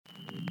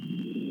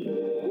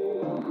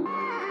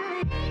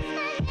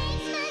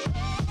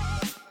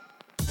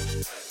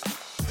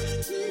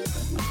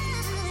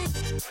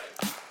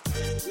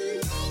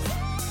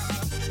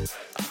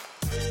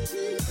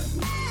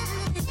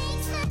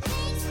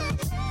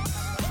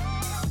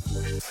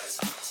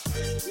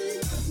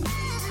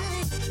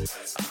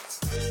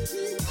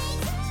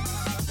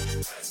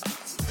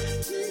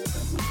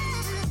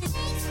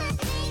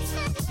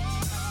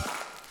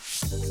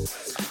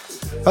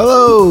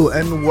Hello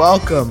and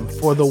welcome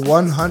for the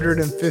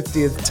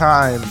 150th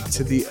time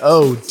to the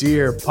Oh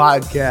Dear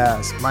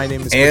podcast. My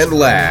name is And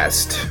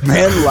last,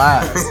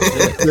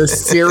 the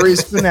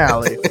series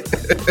finale.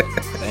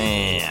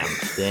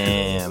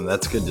 Damn,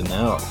 that's good to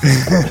know.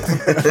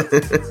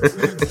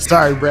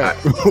 Sorry, Brett.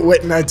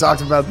 Whit and I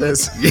talked about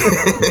this.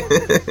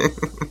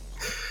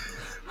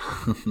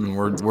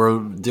 We're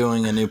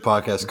doing a new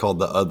podcast called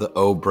the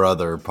Oh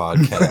Brother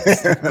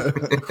podcast.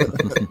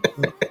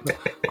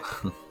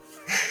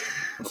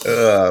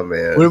 Oh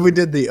man! What if we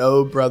did the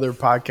Oh Brother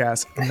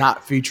podcast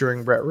not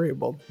featuring Brett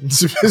Rabel,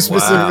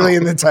 specifically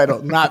in the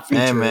title, not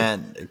featuring? Hey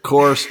man, of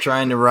course,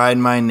 trying to ride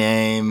my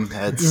name.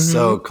 That's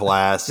so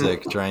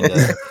classic. Trying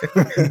to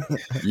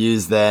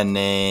use that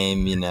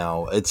name, you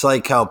know, it's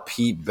like how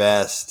Pete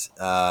Best,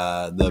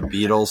 the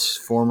Beatles'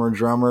 former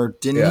drummer,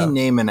 didn't he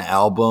name an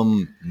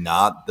album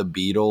 "Not the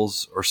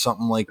Beatles" or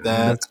something like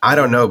that? I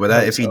don't know,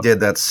 but if he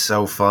did, that's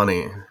so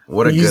funny.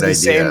 What a good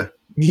idea!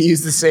 He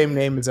used the same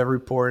name as every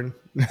porn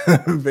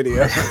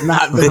video,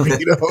 not the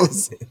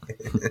Beatles.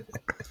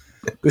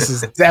 This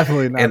is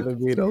definitely not the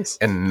Beatles.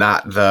 And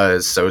not the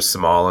is so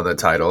small in the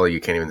title you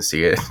can't even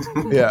see it.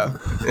 Yeah.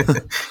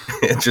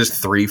 It's just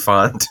 3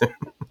 font.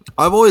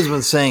 I've always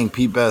been saying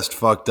Pete Best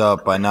fucked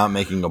up by not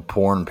making a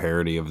porn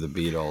parody of the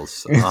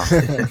Beatles.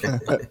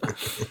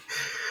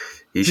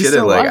 He should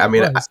have, like, I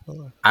mean,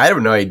 I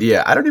have no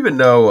idea. I don't even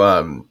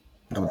know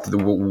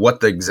what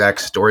the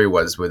exact story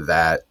was with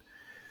that.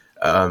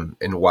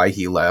 And why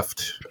he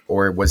left,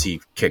 or was he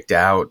kicked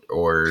out,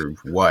 or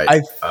what? I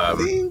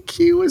think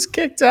he was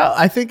kicked out.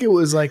 I think it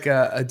was like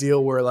a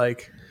deal where,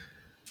 like,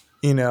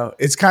 you know,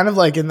 it's kind of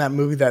like in that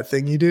movie, That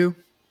Thing You Do.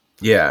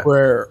 Yeah.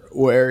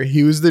 Where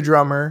he was the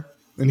drummer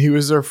and he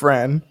was their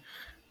friend.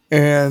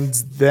 And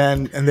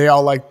they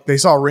all they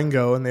saw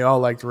Ringo and they all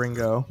liked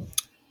Ringo.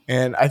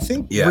 And I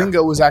think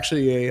Ringo was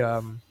actually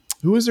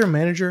who was their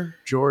manager?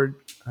 George,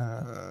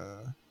 I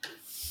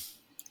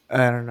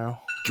don't know.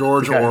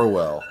 George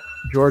Orwell.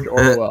 George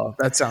Orwell.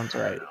 That sounds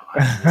right.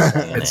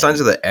 It sounds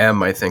with the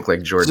M, I think,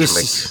 like George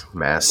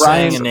McMaster.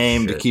 Saying a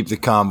name to keep the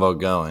combo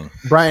going.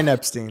 Brian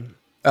Epstein.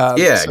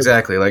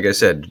 Exactly. Like I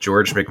said,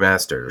 George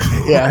McMaster.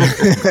 Yeah.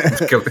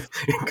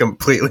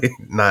 Completely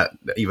not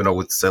even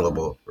a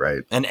syllable,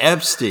 right? And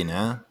Epstein,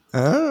 huh?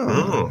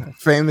 Oh,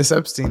 famous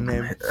Epstein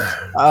name.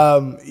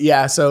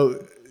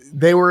 So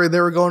they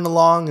were going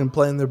along and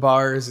playing their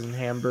bars in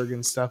Hamburg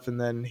and stuff, and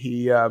then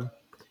he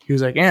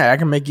was like, "Yeah, I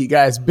can make you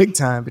guys big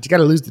time, but you got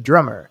to lose the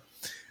drummer."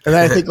 And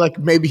then I think like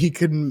maybe he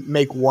couldn't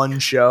make one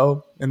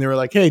show, and they were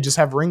like, "Hey, just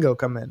have Ringo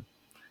come in."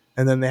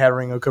 And then they had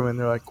Ringo come in.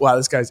 They're like, "Wow,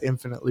 this guy's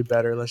infinitely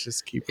better. Let's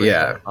just keep Ringo."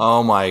 Yeah.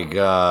 Oh my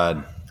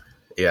god.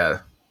 Yeah.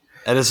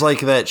 And it's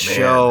like that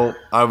show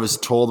I was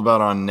told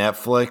about on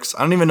Netflix.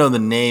 I don't even know the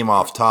name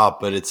off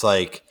top, but it's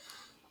like,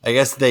 I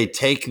guess they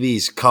take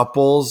these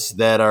couples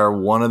that are,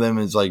 one of them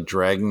is like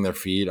dragging their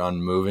feet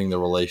on moving the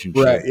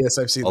relationship right. Yes,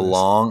 I've seen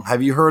along. This.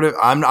 Have you heard of?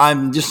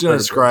 I'm just going to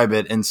describe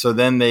it. And so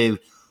then they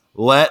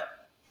let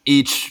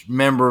each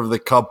member of the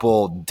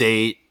couple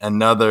date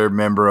another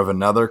member of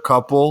another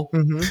couple.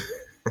 Mm-hmm.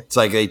 It's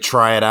like they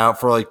try it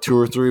out for like 2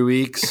 or 3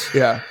 weeks.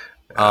 Yeah.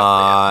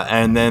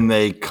 And then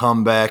they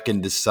come back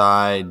and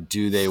decide,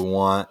 do they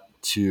want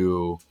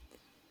to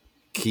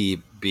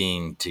keep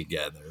being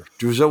together?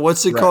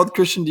 What's it called,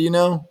 Christian? Do you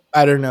know?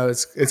 I don't know.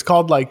 It's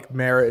called like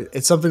marriage.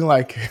 It's something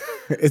like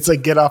it's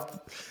like get off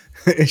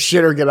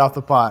shit or get off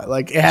the pot.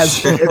 Like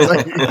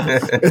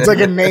it's like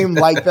a name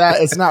like that.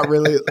 It's not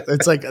really.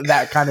 It's like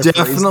that kind of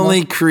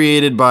definitely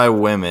created by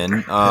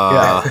women.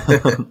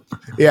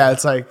 Yeah.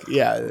 It's like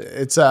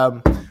It's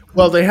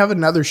well, they have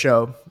another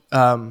show.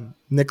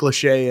 Nick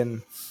Lachey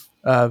and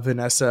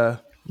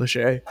Vanessa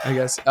Lachey, I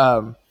guess.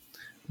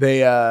 They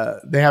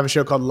have a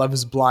show called Love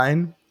Is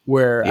Blind.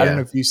 Where I don't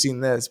know if you've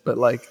seen this, but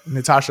like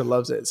Natasha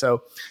loves it.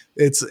 So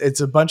it's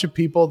a bunch of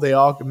people, they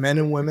all men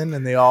and women,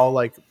 and they all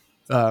like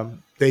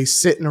they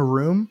sit in a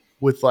room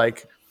with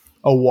like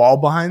a wall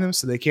behind them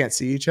so they can't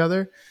see each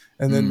other.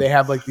 And then they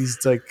have like these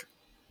like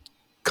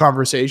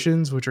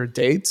conversations, which are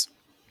dates.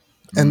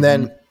 And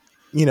then,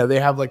 you know,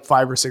 they have like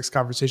 5 or 6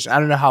 conversations. I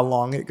don't know how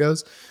long it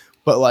goes,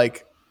 but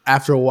like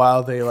after a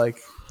while they like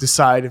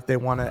decide if they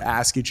want to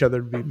ask each other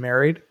to be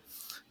married.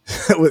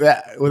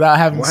 without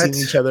having seen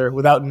each other,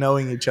 without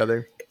knowing each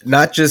other.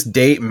 Not just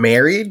date,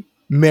 married,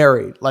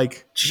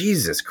 like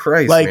Jesus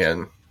Christ, like,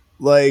 man.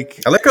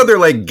 Like I like how they're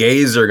like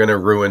gays are gonna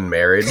ruin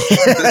marriage. these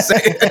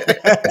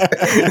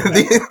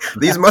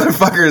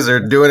motherfuckers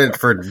are doing it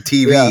for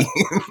TV. Yeah.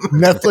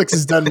 Netflix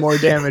has done more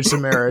damage to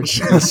marriage.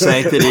 The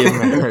sanctity of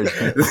marriage.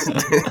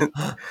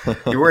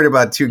 You're worried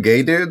about 2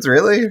 gay dudes,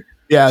 really?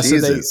 Yeah,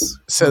 Jesus.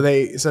 so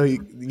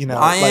you know,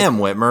 I am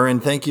Whitmer,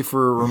 and thank you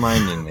for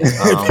reminding me.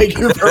 Thank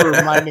you for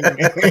reminding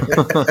me.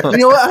 You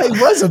know what? I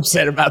was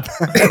upset about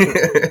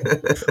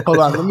that. Hold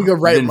on, let me go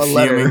write my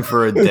letter. Fuming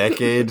for a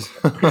decade.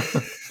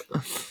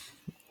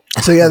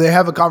 So yeah, they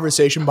have a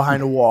conversation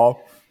behind a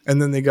wall, and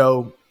then they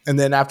go, and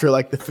then after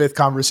like the 5th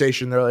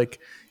conversation, they're like,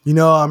 you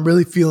know, I'm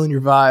really feeling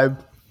your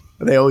vibe.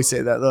 They always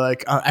say that. They're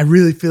like, I'm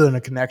really feeling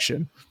a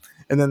connection.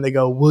 And then they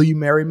go, "Will you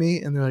marry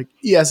me?" And they're like,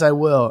 "Yes, I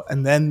will."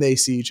 And then they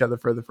see each other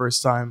for the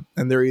first time,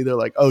 and they're either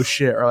like, "Oh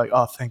shit," or like,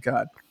 "Oh, thank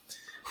God."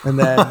 And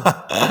then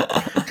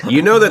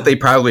you know that they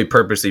probably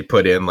purposely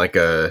put in like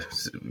a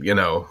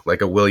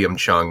William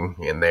Chung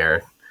in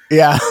there.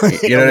 Yeah,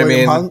 you know what I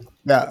mean?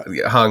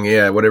 Hung,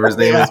 whatever his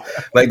name is.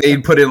 Like they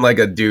put in like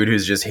a dude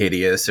who's just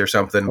hideous or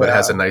something, but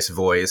has a nice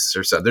voice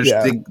or something.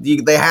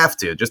 They have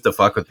to just to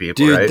fuck with people,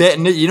 dude, right?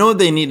 You know what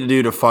they need to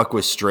do to fuck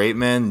with straight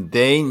men?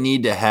 They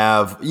need to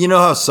have, you know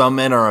how some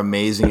men are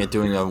amazing at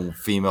doing a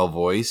female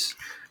voice?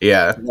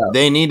 Yeah.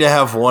 They need to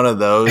have one of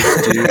those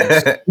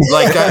dudes.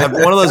 Like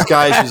one of those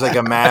guys who's like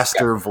a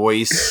master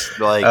voice,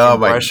 like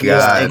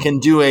impressionist, and can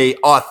do a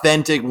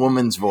authentic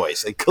woman's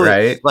voice.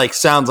 Like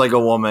sounds like a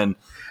woman.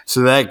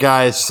 So that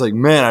guy's just like,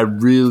 man, I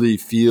really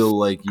feel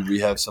like we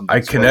have something. I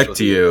connect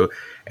to you.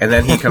 And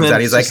then he comes out,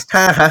 he's like,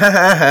 ha, ha,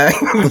 ha, ha,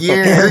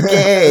 you're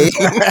gay.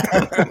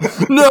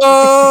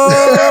 No!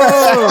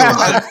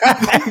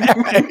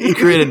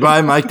 Created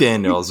by Mike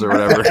Daniels or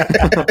whatever.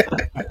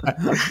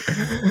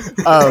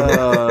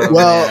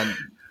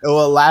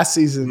 Well, last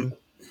season,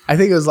 I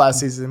think it was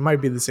last season. It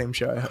might be the same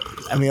show.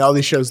 I mean, all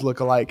these shows look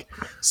alike.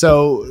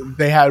 So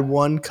they had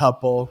one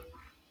couple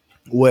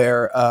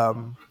where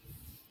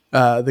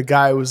the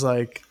guy was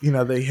like,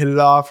 they hit it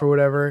off or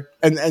whatever.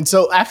 And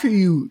so after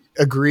you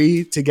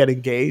agree to get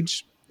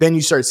engaged, then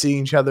you start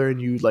seeing each other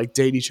and you like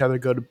date each other,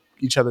 go to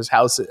each other's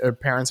house or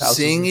parents' houses.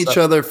 Seeing each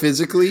other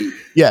physically?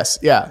 Yes.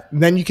 Yeah.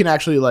 And then you can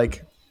actually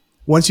like,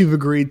 once you've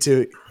agreed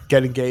to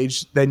get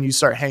engaged, then you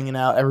start hanging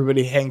out.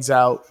 Everybody hangs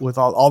out with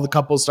all the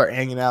couples start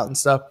hanging out and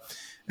stuff.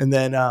 And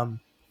then,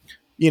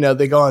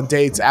 they go on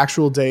dates,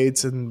 actual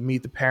dates, and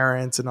meet the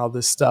parents and all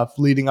this stuff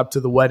leading up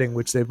to the wedding,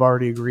 which they've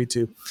already agreed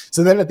to.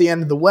 So then at the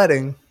end of the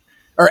wedding,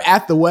 or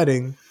at the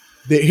wedding,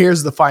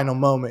 here's the final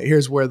moment.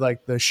 Here's where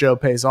like the show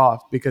pays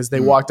off, because they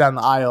walk down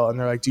the aisle and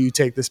they're like, "Do you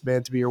take this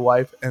man to be your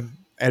wife?" and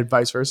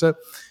vice versa.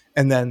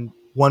 And then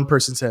one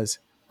person says,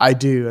 "I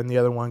do," and the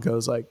other one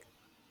goes like,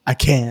 "I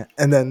can't."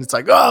 And then it's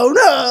like, "Oh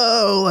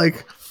no!"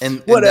 Like,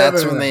 and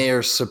that's when they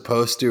are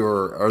supposed to,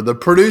 or the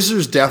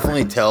producers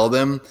definitely tell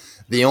them.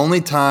 The only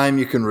time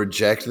you can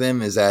reject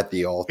them is at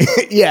the altar.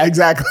 Yeah,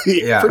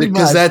 exactly. Yeah.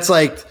 Because that's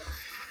like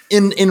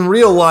in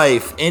real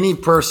life, any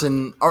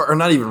person, or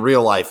not even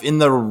real life, in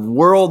the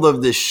world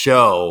of this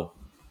show,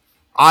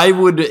 I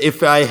would,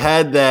 if I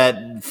had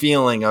that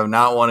feeling of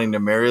not wanting to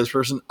marry this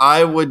person,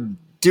 I would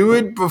do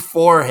it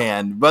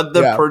beforehand. But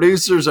the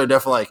producers are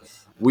definitely like,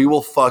 we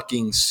will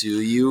fucking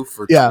sue you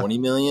for $20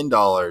 million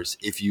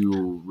if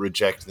you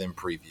reject them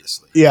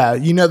previously. Yeah,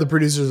 the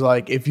producers are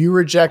like, if you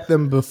reject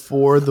them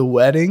before the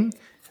wedding,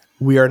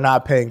 we are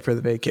not paying for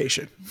the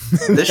vacation.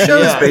 This show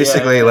is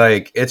basically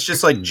like, it's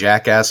just like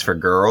Jackass for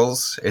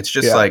girls. It's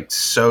just like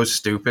so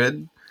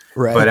stupid.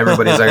 Right. But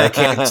everybody's like,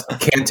 I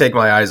can't take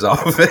my eyes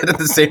off of it at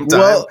the same time.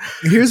 Well,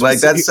 here's like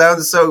that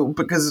sounds so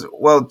because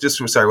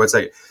sorry, 1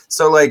 second.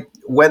 So like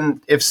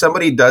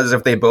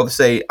if they both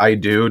say I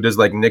do, does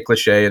like Nick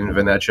Lachey and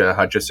Vanessa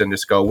Hutchison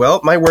just go,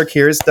 well, my work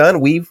here is done.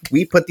 We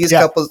put these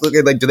couples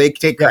like, do they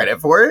take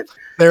credit for it?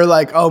 They're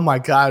like, oh my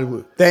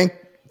God, thank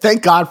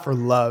God for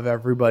love,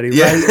 everybody.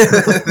 Right?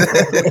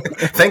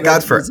 Thank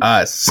God for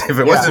us. If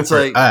it wasn't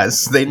for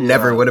us, they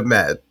never would have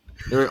met.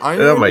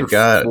 Oh my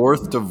God!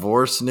 Fourth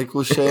divorce, Nick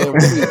Lachey.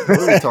 What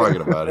are we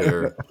talking about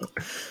here?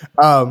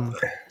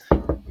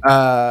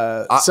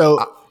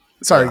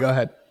 Sorry. Go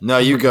ahead. No,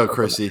 you go,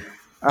 Chrissy.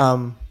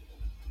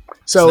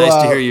 So it's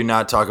nice to hear you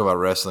not talk about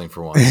wrestling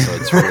for once. So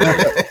it's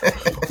really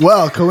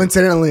well,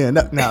 coincidentally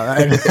enough, no.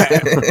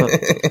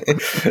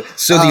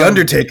 So the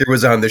Undertaker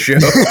was on the show.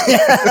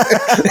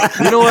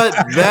 You know what?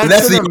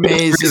 That's an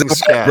amazing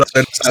sketch.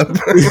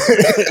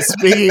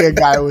 Speaking of a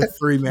guy with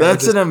 3 marriages,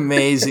 that's an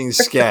amazing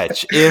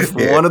sketch. If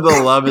one of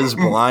the Love Is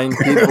Blind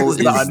people is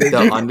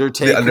the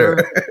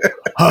Undertaker,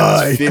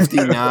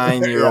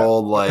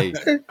 59-year-old like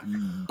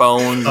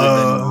bones and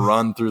then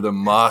run through the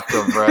muck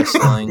of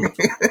wrestling.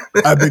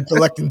 I've been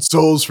collecting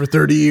souls for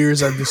 30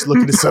 years. I'm just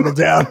looking to settle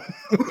down.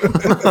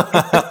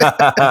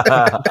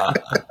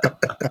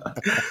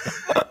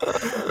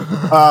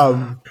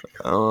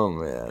 Oh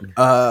man.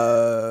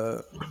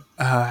 I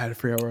had to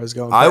figure out where I was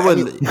going.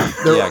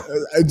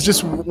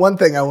 Just one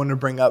thing I wanted to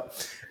bring up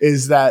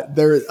is that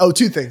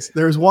two things.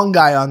 There's one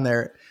guy on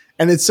there,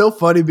 and it's so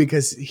funny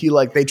because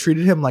they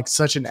treated him like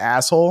such an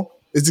asshole.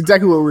 It's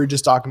exactly what we were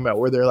just talking about,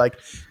 where they're like,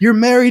 "You're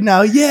married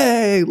now,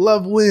 yay,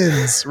 love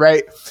wins,"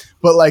 right?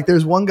 But like,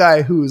 there's one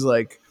guy who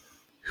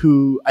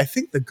I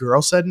think the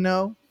girl said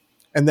no,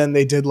 and then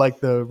they did like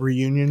the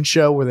reunion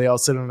show where they all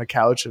sit on a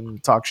couch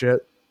and talk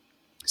shit.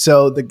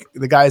 So the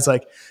guy's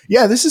like,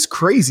 "Yeah, this is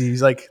crazy."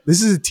 He's like,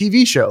 "This is a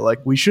TV show. Like,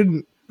 we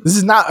shouldn't. This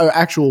is not an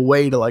actual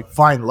way to like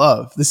find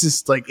love. This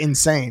is like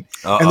insane."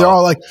 And they're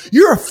all like,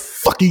 "You're a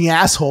fucking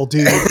asshole,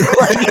 dude."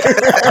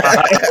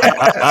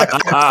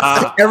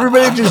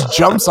 Everybody just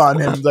jumps on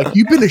him. Like,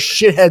 you've been a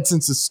shithead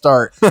since the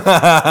start.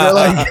 They're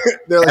like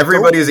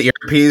everybody's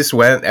earpiece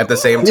went at the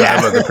same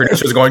time. But the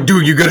producer's going,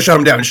 "Dude, you gotta shut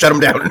him down. Shut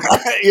him down."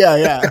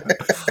 Yeah.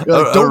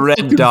 Like, a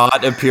red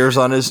dot appears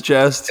on his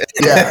chest.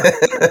 Yeah.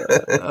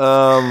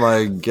 Oh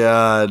my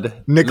god.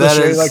 Nick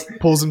Lachey like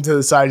pulls him to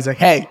the side. He's like,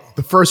 "Hey,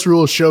 the first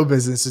rule of show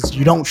business is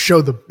you don't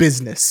show the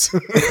business."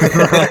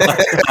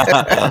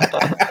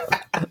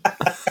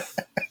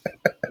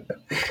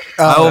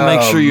 I will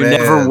make sure you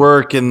never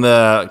work in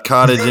the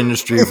cottage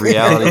industry of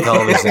reality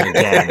television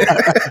again.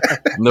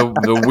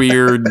 The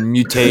weird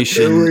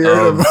mutation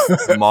of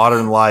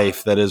modern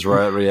life that is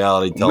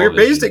reality television. We're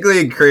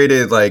basically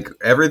created like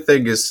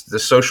everything is the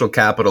social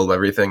capital of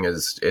everything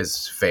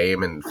is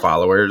fame and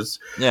followers.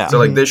 Yeah. So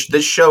like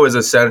this show is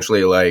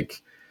essentially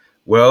like,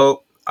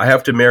 well, I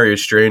have to marry a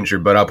stranger,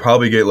 but I'll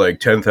probably get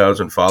like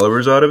 10,000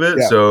 followers out of it,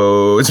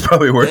 so it's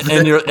probably worth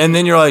it. And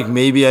then you're like,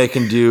 maybe I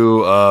can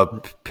do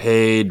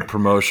paid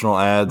promotional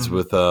ads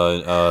with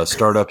a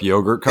startup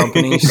yogurt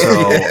company. So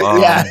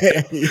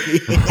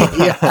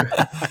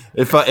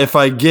if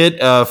I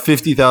get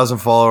 50,000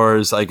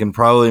 followers, I can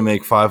probably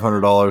make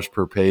 $500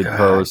 per paid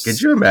post.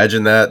 Could you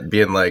imagine that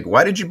being like,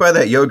 why did you buy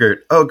that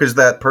yogurt? Oh, because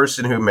that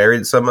person who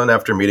married someone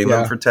after meeting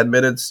them for 10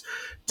 minutes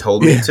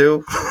told me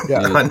to. Dude,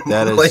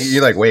 that is like,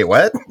 you're like, wait,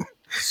 what?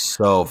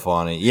 So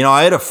funny. You know,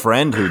 I had a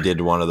friend who did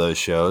one of those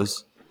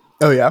shows.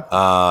 Oh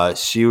yeah.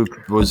 She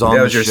was on that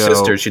the was your show.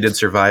 sister. She did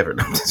Survivor.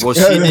 Well,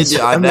 she did.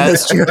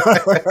 That's a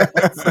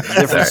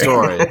different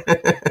story.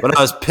 But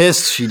I was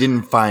pissed she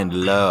didn't find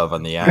love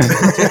on the island.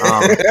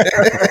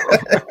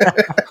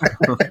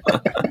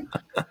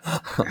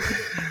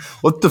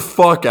 What the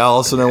fuck,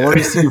 Allison? I want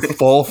to see you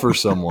fall for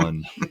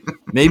someone.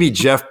 Maybe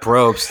Jeff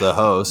Probst, the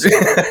host.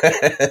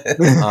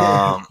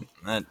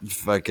 That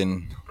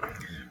fucking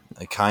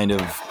kind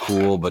of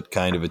cool, but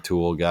kind of a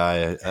tool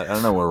guy. I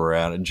don't know where we're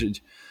at.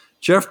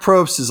 Jeff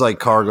Probst is like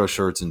cargo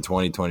shorts in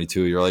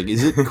 2022. You're like,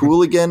 is it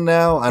cool again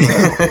now? I don't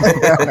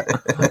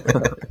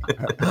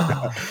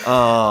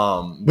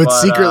know. But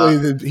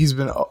secretly, he's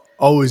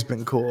always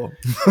been cool.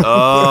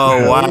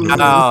 Oh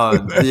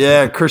wow!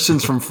 Yeah,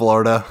 Christian's from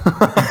Florida.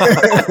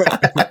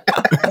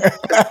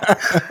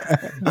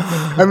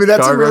 I mean,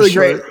 that's cargo a really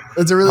short. Great.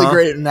 That's a really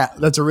great.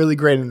 That's a really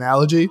great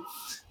analogy.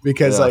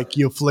 Because like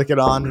you'll flick it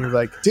on and you're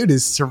like, dude,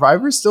 is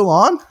Survivor still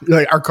on? You're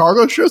like, are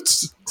cargo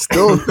shorts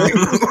still a thing?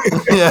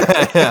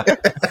 Yeah.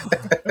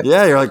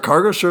 You're like,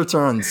 cargo shorts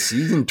are on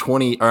season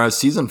 20 or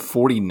season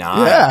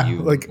 49. Yeah,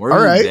 like where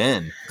have you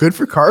been? Good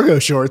for cargo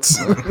shorts.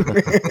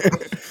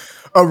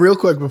 Oh, real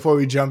quick before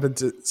we jump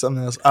into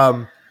something else.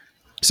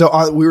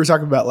 So we were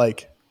talking about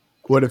like,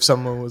 what if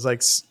someone was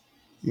like,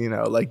 you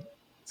know, like,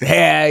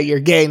 hey,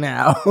 you're gay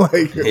now,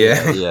 like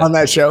on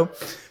that show.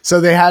 So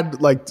they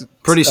had like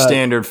pretty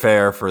standard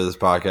fare for this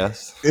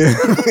podcast.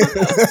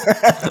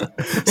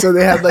 So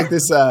they had like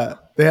this.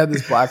 They had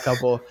this black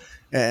couple,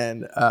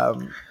 and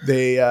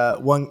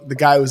the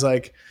guy was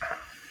like,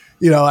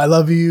 you know, I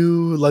love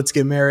you. Let's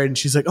get married. And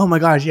she's like, oh my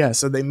gosh, yeah.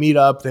 So they meet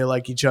up. They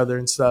like each other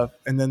and stuff.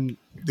 And then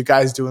the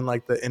guy's doing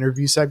like the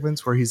interview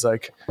segments where he's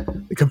like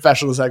the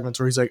confessional segments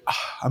where he's like,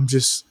 I'm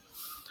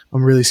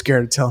really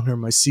scared of telling her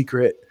my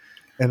secret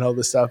and all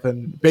this stuff.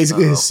 And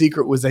basically his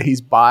secret was that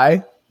he's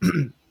bi.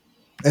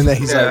 And then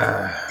he's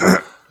like,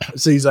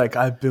 so he's like,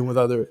 I've been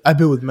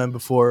with men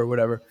before or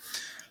whatever.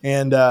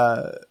 And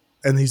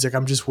he's like,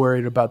 I'm just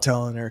worried about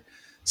telling her.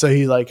 So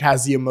he like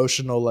has the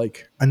emotional,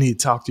 like, I need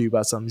to talk to you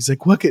about something. He's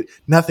like,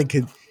 nothing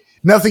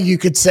you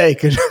could say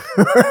could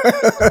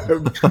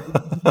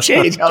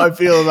change how I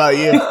feel about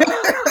you.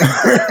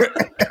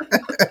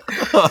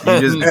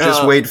 You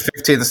just wait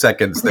 15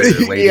 seconds there,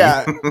 lady.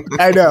 Yeah,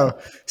 I know.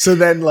 So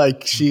then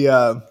like he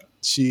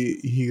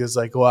goes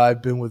like, well,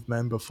 I've been with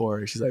men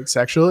before. She's like,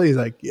 sexually? He's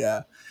like,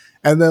 yeah.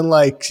 And then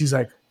like she's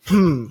like,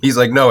 He's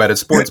like, no, at a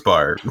sports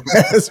bar.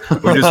 We're just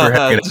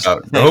hanging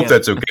out. I hope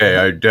that's okay.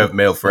 I have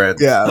male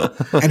friends. Yeah.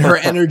 And her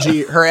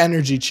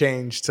energy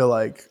changed to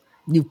like,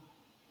 you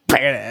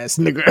badass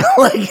nigga.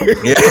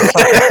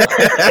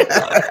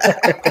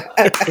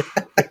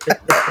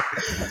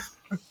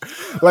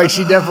 Like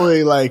she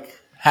definitely like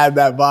had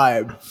that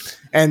vibe.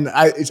 And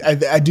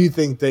I do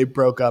think they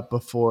broke up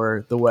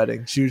before the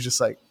wedding. She was just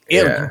like,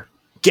 ew,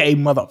 gay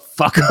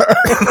motherfucker.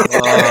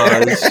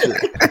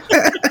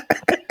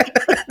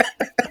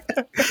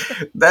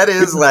 That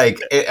is like,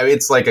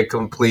 it's like a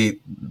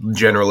complete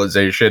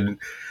generalization,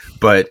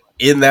 but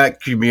in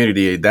that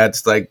community,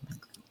 that's like,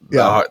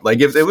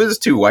 like if it was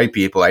two white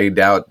people, I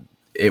doubt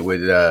it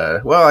would.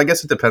 Well, I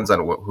guess it depends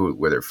on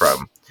where they're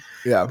from.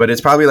 Yeah, but it's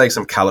probably like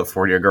some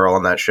California girl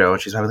on that show, and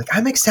she's probably like,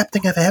 "I'm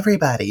accepting of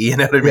everybody," you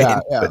know what I mean?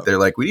 Yeah. But they're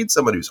like, "We need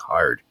someone who's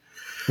hard."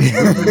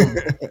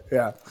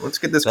 Yeah, let's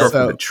get this girl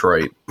from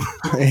Detroit.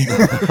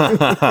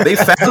 They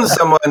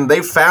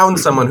found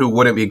someone who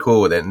wouldn't be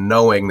cool with it,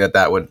 knowing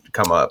that would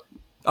come up.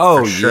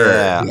 Oh sure.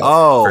 Yeah.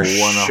 Oh,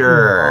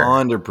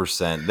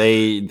 100%.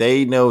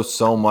 They know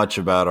so much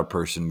about a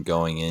person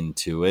going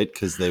into it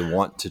because they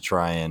want to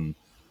try and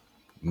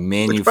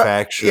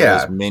manufacture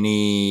as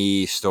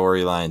many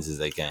storylines as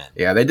they can.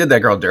 Yeah, they did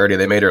that girl dirty.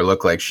 They made her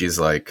look like she's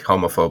like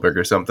homophobic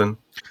or something.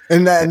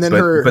 And then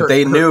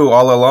they knew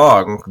all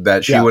along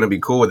that she wouldn't be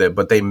cool with it,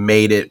 but they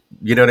made it.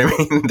 You know what I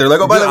mean? They're like,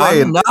 oh, by the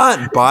way, I'm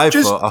not bi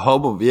a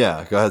homo.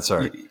 Yeah, go ahead.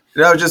 Sorry.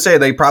 No, I was just saying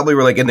they probably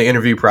were like in the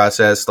interview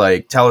process,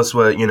 like, tell us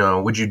what,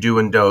 would you do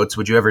in Dotes?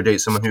 Would you ever date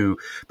someone who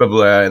blah,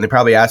 blah, and they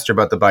probably asked her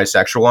about the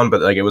bisexual one,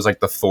 but like it was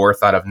like the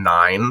 4th out of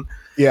 9.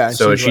 Yeah.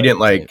 So she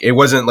didn't it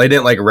wasn't, they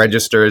didn't like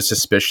register as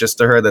suspicious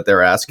to her that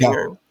they're asking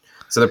her.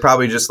 So they're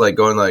probably just like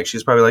going like,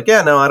 she's probably like,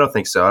 yeah, no, I don't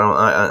think so.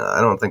 I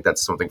don't think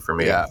that's something for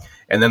me. Yeah.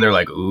 And then they're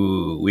like,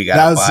 ooh, we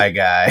got a bi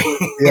guy.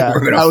 Yeah.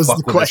 We're going to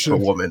fuck with this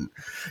woman.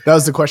 That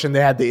was the question they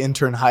had the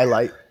intern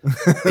highlight.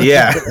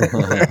 Yeah.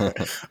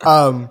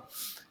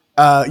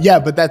 Yeah,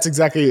 but that's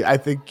exactly, I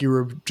think you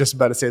were just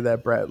about to say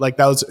that, Brett. Like,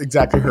 that was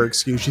exactly her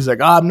excuse. She's like,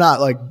 oh, I'm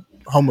not like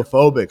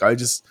homophobic.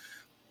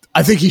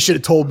 I think he should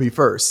have told me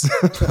first.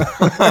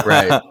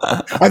 Right.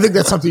 I think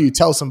that's something you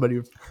tell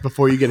somebody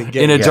before you get engaged.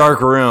 In a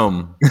dark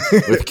room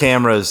with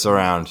cameras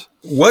around.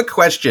 What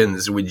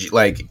questions would you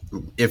like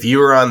if you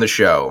were on the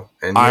show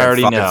and you I had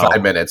already know.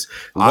 5 minutes?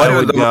 What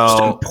are the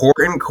most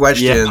important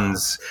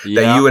questions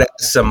that you would ask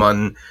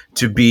someone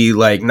to be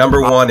like? Number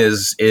one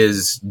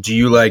is do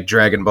you like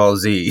Dragon Ball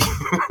Z?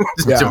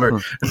 Number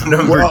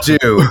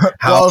two,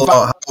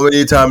 how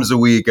many times a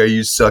week are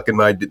you sucking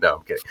my dick? No,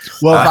 I'm kidding.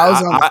 Well, if I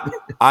was on,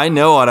 I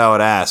know what I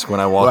would ask when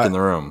I walk in the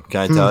room.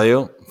 Can I tell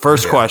you?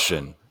 First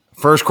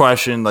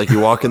question, like you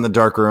walk in the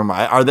dark room.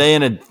 Are they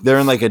they're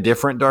in like a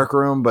different dark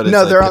room? But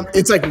no, they're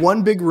it's like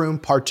one big room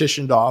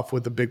partitioned off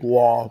with a big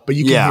wall, but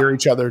you can hear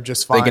each other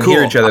just fine. They can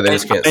hear each other. They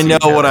just can't see I know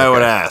each other. what I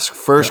would ask.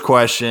 First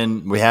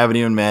question, we haven't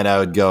even met. I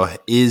would go,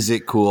 is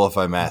it cool if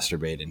I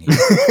masturbate in here?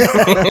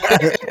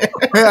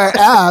 I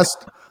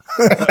asked.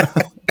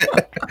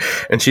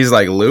 And she's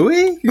like,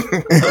 Louis?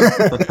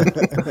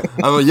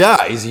 I'm like,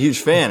 yeah, he's a huge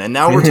fan. And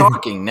now we're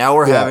talking. Now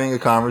we're having a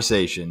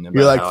conversation.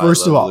 You're like,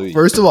 first of all,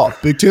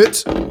 big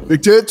tits,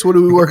 what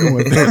are we working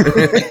with?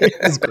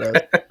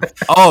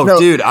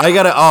 Dude, I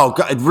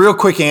gotta. Real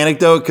quick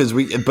anecdote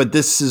but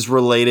this is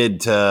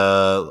related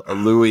to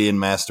Louis and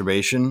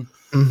masturbation.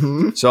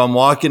 Mm-hmm. So I'm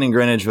walking in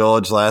Greenwich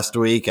Village last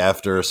week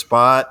after a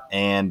spot,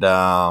 and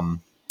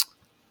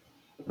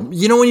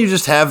when you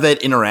just have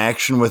that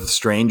interaction with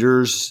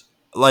strangers.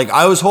 Like,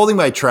 I was holding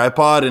my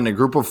tripod in a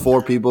group of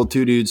 4 people,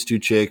 2 dudes, 2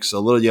 chicks, a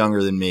little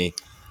younger than me.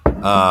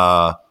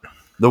 The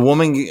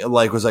woman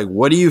was like,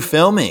 what are you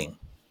filming?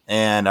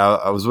 And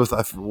I was with,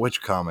 I forget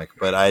which comic,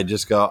 but I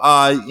just go,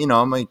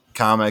 I'm a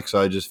comic,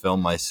 so I just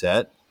film my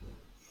set.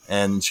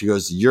 And she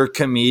goes, you're a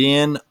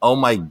comedian? Oh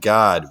my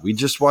God. We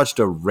just watched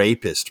a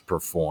rapist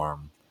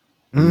perform.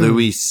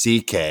 Louis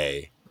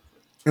C.K.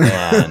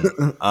 And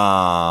and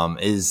I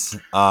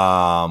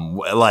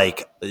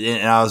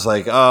was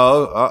like,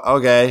 oh,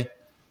 okay.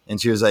 And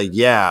she was like,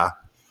 yeah,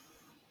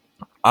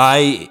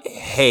 I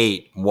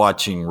hate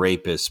watching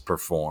rapists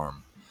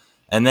perform.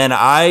 And then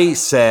I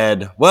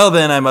said, well,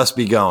 then I must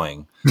be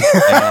going. And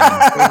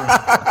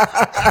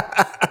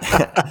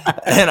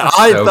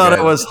I thought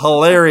it was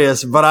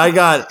hilarious, but I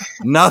got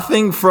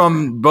nothing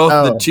from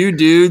both the 2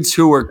 dudes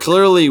who were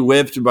clearly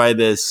whipped by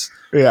this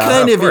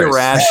kind of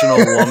irrational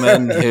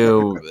woman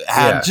who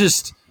had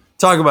just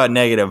talk about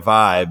negative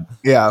vibe.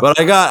 Yeah. But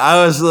I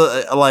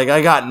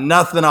got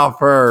nothing off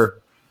her.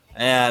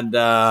 And,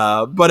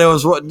 but it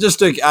was I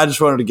just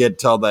wanted to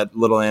tell that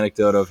little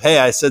anecdote of, hey,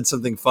 I said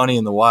something funny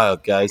in the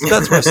wild, guys.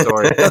 That's my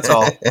story. That's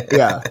all.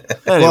 Yeah.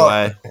 Anyway,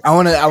 well, I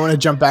want to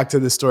jump back to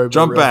the story.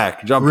 Jump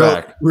back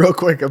real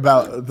quick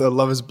about the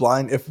Love Is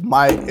Blind.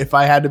 If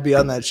I had to be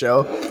on that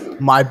show,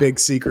 my big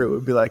secret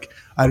would be like,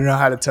 I don't know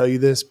how to tell you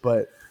this,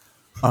 but,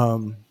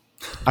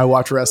 I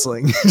watch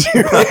wrestling.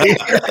 You're like,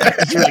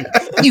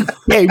 you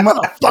gay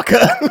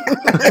motherfucker.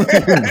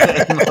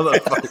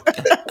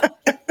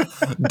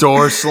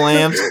 Door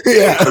slams.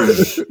 Yeah.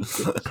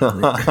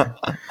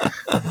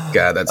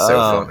 God, that's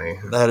so funny.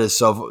 That is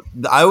so.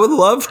 I would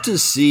love to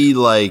see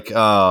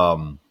are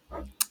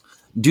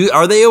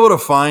they able to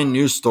find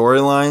new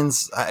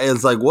storylines?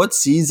 It's like, what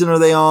season are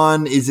they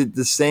on? Is it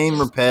the same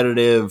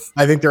repetitive?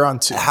 I think they're on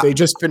 2. They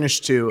just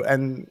finished 2,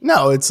 and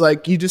no, it's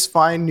like you just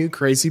find new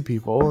crazy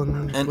people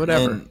and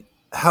whatever. And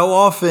how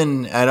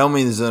often? I don't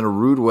mean this in a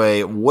rude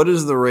way. What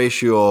is the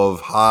ratio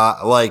of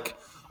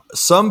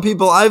some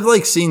people? I've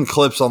seen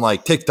clips on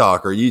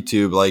TikTok or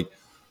YouTube.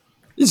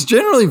 It's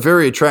generally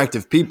very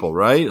attractive people,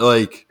 right?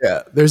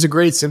 Yeah, there's a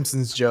great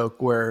Simpsons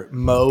joke where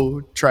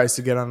Mo tries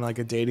to get on a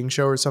dating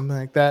show or something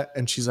like that,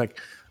 and she's like,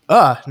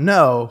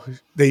 no.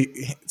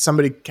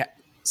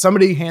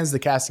 Somebody hands the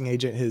casting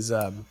agent his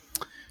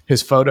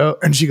photo,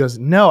 and she goes,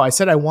 no, I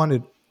said I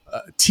wanted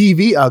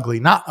TV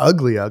ugly, not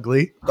ugly.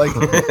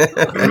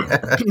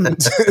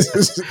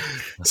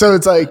 So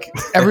it's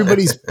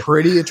everybody's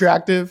pretty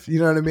attractive. You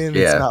know what I mean?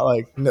 Yeah. It's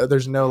not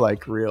there's no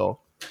real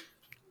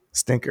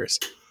stinkers.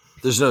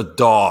 There's no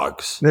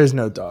dogs. There's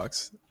no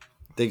dogs.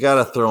 They got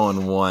to throw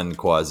in one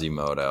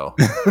Quasimodo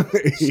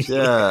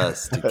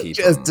just to keep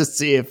to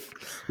see if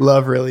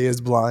love really is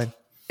blind.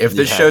 If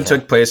this show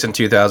took place in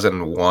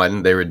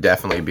 2001, there would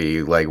definitely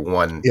be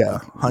one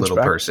little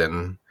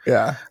person.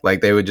 Yeah,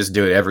 they would just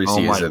do it every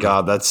season. Oh my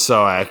God, that's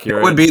so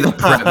accurate.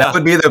 That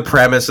would be the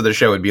premise of the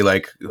show. Would be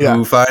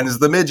who finds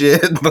the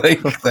midget?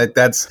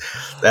 That's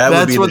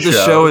what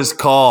the show is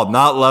called.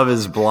 Not Love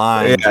Is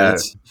Blind. Yeah.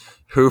 It's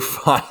Who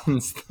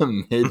finds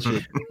the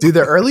midget? Dude,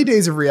 the early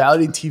days of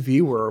reality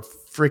TV were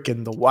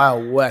freaking the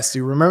Wild West. Do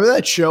you remember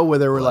that show where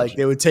they were like,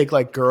 they would take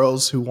like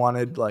girls who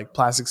wanted like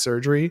plastic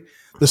surgery?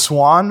 The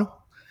Swan.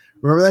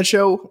 Remember that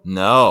show?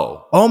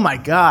 No. Oh my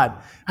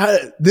God.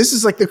 This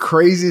is like the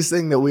craziest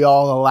thing that we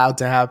all allowed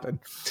to happen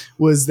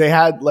was they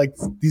had like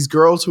these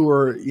girls who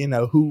were,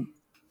 who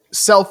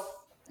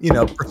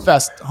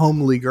professed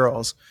homely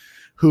girls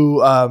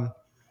who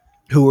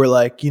were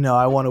like,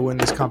 I want to win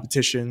this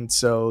competition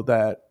so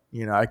that,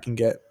 I can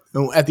get,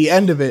 at the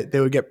end of it, they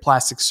would get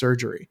plastic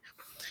surgery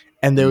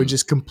and they would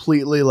just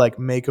completely like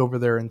make over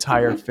their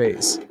entire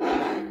face.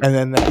 And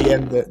then at the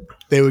end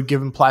they would give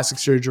them plastic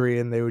surgery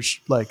and they would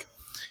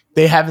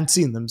they haven't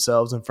seen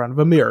themselves in front of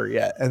a mirror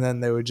yet. And then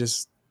they would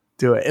just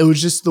do it. It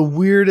was just the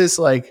weirdest,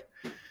 the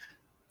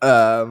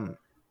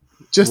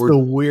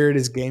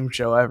weirdest game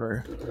show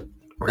ever.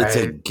 Right. It's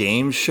a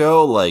game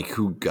show, like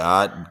who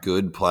got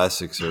good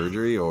plastic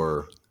surgery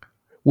or?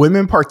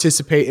 Women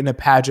participate in a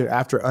pageant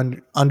after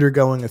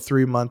undergoing a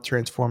 3-month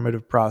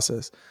transformative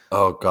process.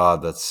 Oh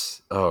God,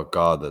 that's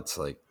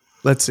like.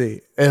 Let's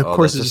see. And of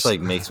course, it just like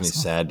makes me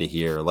sad to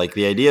hear. Like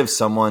the idea of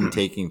someone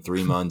taking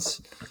 3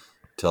 months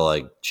to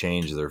like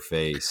change their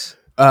face.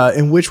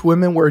 In which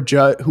women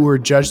who were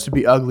judged to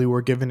be ugly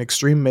were given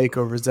extreme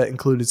makeovers that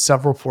included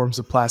several forms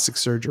of plastic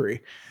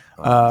surgery.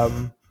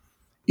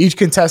 Each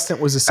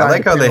contestant was assigned. I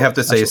like how they have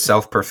to say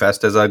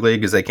self-professed as ugly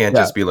because they can't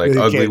just be like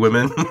ugly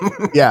women.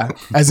 Yeah,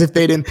 as if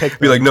they didn't pick them.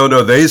 Be like, no,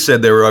 they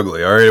said they were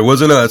ugly. All right, it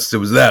wasn't us, it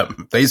was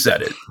them. They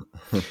said it.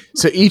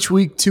 So each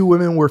week, 2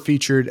 women were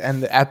featured,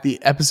 and at the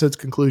episode's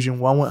conclusion,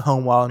 one went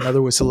home while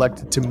another was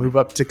selected to move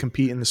up to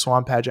compete in the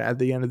Swan pageant at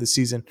the end of the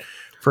season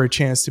for a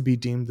chance to be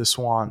deemed the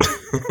Swan.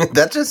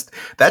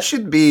 That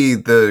should be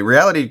the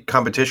reality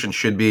competition.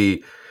 Should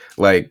be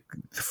like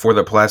for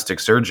the plastic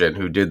surgeon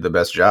who did the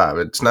best job.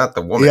 It's not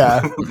the woman. Yeah,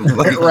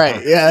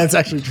 right. Yeah, that's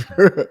actually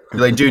true.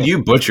 Like, dude,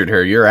 you butchered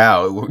her. You're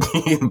out.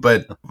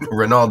 But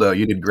Ronaldo,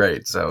 you did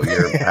great. So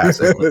you're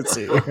passing. Let's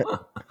see.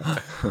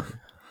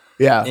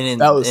 Yeah, in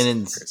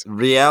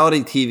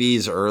reality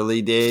TV's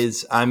early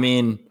days, I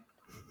mean,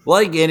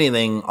 like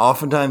anything,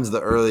 oftentimes the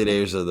early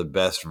days are the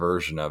best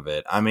version of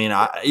it. I mean,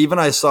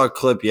 I saw a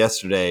clip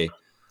yesterday.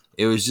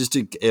 It was just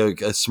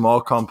a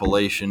small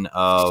compilation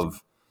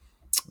of.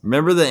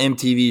 Remember the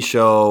MTV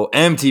show?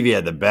 MTV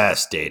had the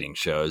best dating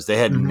shows. They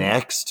had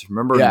Next.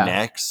 Remember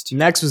Next?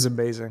 Next was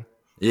amazing.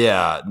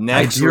 Yeah,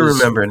 Next. I do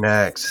remember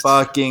Next.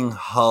 Fucking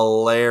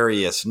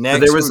hilarious.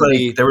 Next.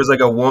 There was like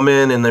a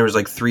woman and there was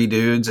like 3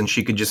 dudes and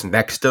she could just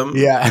next them.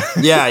 Yeah,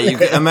 yeah. You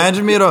can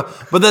imagine me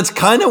but that's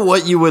kind of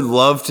what you would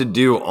love to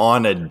do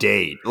on a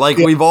date. Like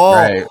we've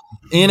all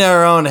in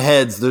our own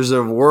heads. There's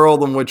a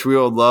world in which we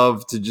would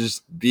love to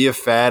just be a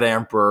fat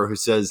emperor who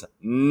says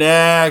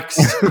next.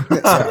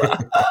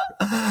 The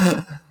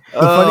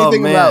funny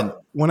thing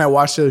about when I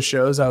watched those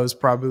shows, I was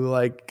probably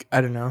like,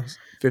 I don't know,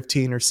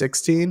 15 or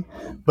 16.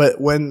 But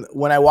when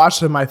I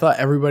watched them, I thought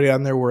everybody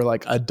on there were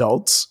like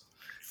adults.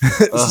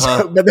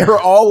 But they were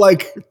all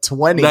like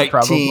 20, 19.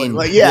 Probably.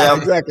 Like, yeah,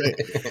 exactly.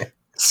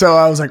 So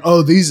I was like,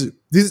 oh, this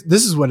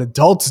is what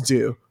adults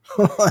do.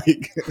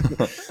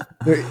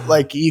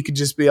 like you could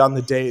just be on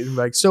the date and be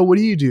like, so what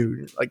do you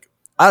do? Like,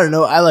 I don't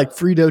know. I like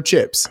Frito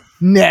chips.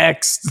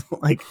 Next.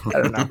 Like,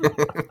 I don't know.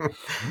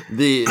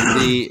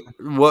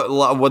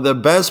 What the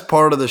best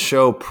part of the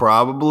show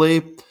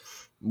probably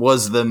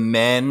was the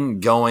men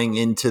going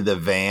into the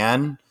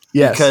van.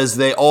 Yes. Because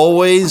they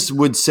always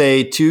would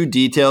say 2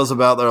 details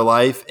about their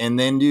life and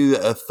then do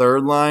a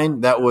third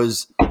line that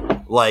was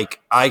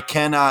like, I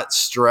cannot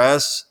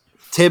stress,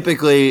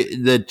 typically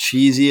the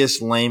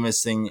cheesiest,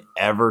 lamest thing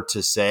ever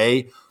to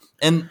say.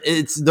 And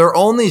they're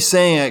only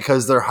saying it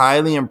because they're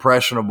highly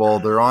impressionable.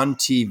 They're on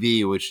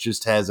TV, which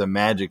just has a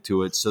magic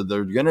to it. So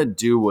they're going to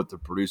do what the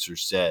producer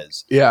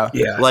says. Yeah.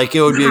 Like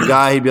it would be a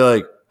guy, he'd be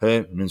like,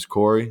 hey, my name's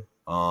Corey.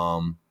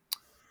 I'm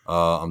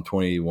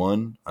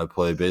 21. I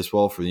play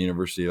baseball for the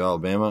University of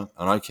Alabama,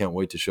 and I can't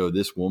wait to show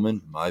this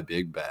woman my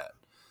big bat.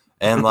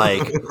 And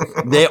like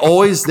they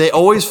always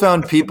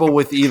found people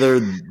with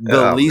either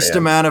the least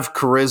amount of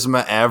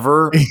charisma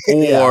ever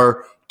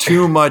or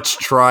too much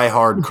try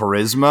hard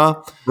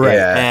charisma. Right.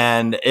 Yeah.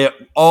 And it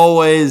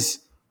always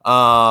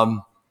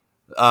the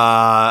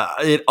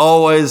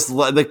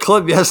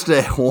clip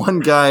yesterday, one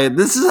guy,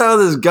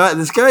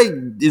 this guy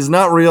is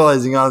not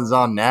realizing he's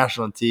on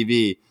national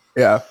TV.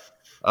 Yeah.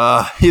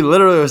 He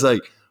literally was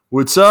like,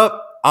 what's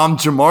up? I'm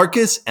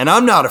Jamarcus, and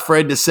I'm not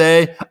afraid to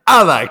say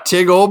I like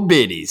tig old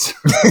bitties.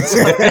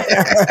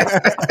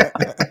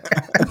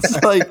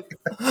 It's like,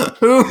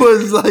 who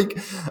was like,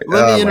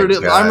 let me introduce,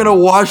 I'm going to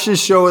watch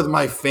this show with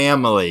my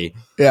family.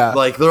 Yeah.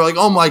 Like, they're like,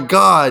 oh my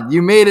God,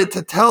 you made it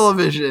to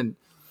television.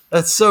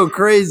 That's so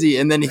crazy.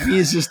 And then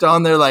he's just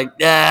on there like,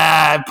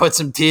 yeah, I put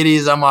some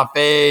titties on my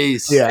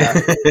face.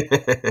 Yeah.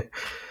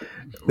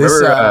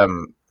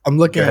 I'm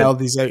looking at all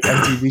these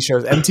MTV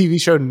shows. MTV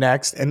showed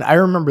Next, and I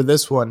remember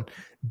this one,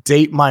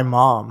 Date My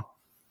Mom.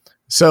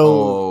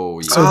 So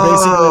basically,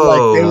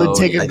 like they would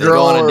take a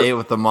girl they go on a date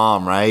with the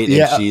mom, right?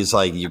 Yeah. And she's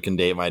like, "You can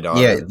date my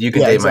daughter." Yeah, you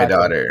can date exactly.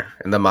 my daughter,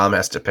 and the mom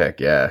has to pick.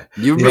 Yeah,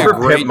 You remember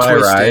great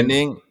twist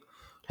ending?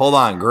 Hold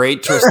on,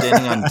 great twist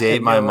ending on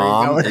Date My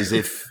Mom is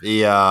if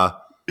the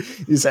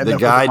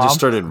guy just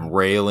started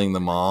railing the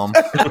mom,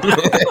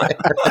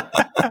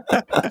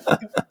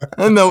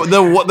 and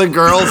the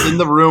girls in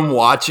the room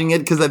watching it,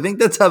 because I think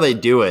that's how they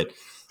do it.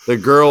 The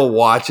girl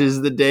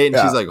watches the date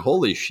and she's like,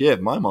 "Holy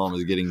shit, my mom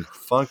is getting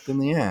fucked in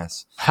the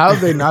ass." How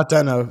have they not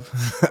done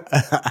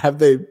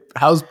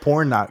how's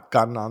porn not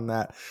gotten on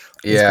that?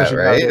 Yeah,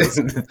 right.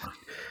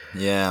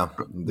 Yeah.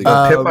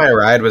 Pimp My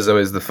Ride was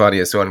always the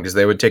funniest one because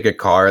they would take a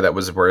car that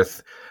was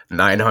worth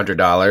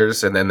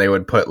 $900 and then they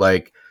would put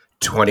like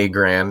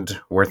 $20,000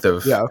 worth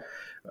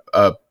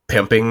of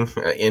pimping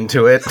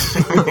into it.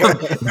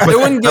 They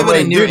wouldn't give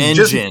it a new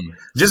engine.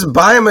 Just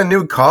buy him a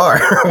new car.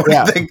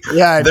 I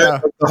know.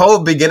 The whole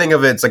beginning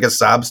of it's like a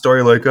sob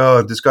story, like,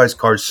 "Oh, this guy's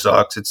car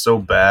sucks. It's so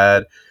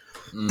bad."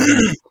 And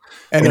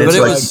and it it's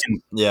was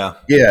yeah,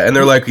 and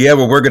they're like, "Yeah,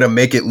 well, we're gonna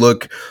make it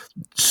look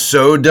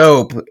so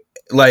dope.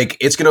 Like,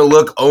 it's going to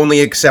look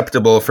only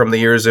acceptable from the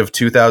years of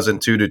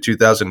 2002 to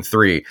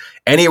 2003.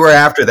 Anywhere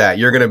after that,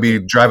 you're going to be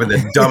driving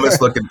the dumbest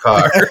looking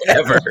car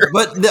ever."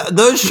 But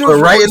those shows,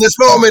 but right in this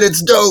moment,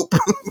 it's dope.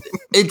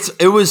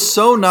 It was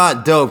so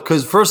not dope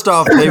because first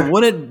off, they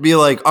wouldn't be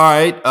like, all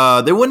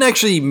right, they wouldn't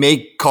actually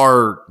make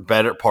car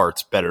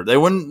parts better. They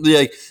wouldn't be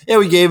like, yeah,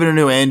 we gave it a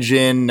new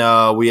engine,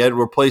 we had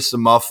replaced the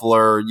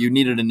muffler, you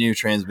needed a new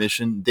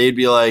transmission. They'd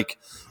be like,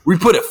 we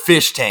put a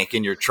fish tank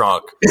in your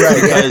trunk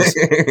because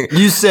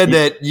you said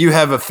that you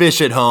have a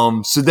fish at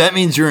home, so that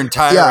means your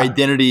entire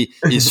identity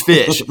is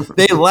fish.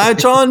 They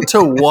latch on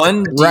to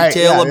one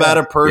detail about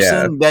a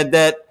person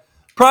that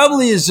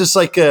probably is just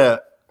like a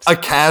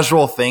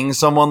casual thing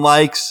someone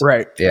likes.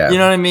 Right. Yeah. You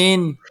know what I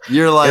mean?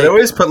 You're like, they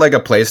always put like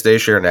a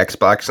PlayStation or an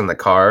Xbox in the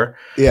car.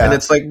 Yeah. And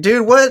it's like,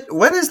 dude,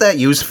 when is that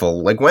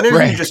useful? Like, when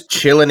are you just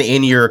chilling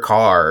in your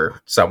car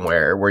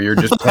somewhere where you're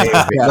just playing?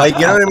 Like,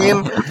 you know what I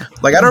mean?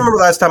 Like, I don't remember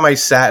the last time I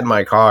sat in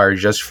my car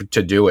just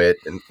to do it.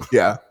 And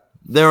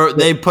they would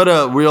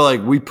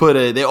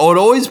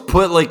always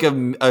put like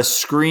a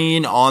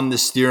screen on the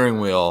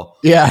steering wheel.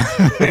 Yeah.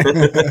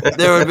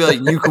 They would be like,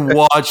 you can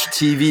watch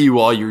TV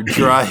while you're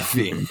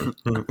driving.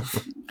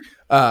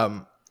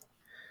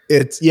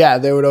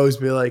 They would always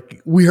be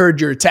like, we heard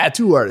you're a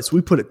tattoo artist.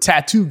 We put a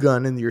tattoo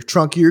gun in your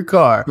trunk of your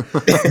car.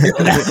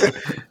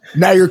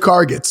 Now your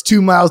car gets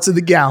 2 miles to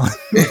the gallon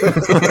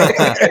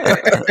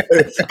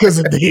because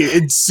of the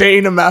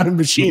insane amount of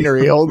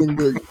machinery holding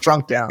the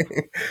trunk down.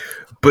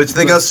 But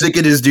think how sick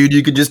it is, dude.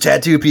 You could just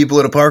tattoo people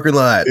in a parking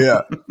lot.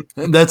 Yeah.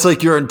 That's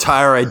like your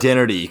entire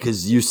identity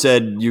because you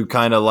said you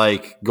kind of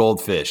like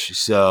goldfish.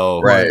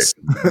 So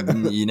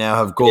you now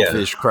have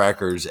goldfish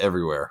crackers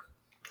everywhere.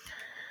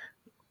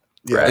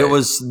 Yeah. It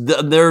was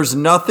there's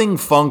nothing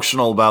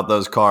functional about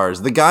those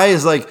cars. The guy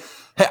is like,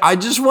 "Hey, I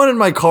just wanted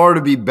my car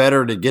to be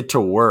better to get to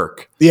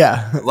work."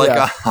 Yeah.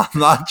 I'm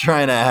not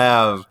trying to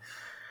have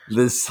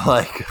this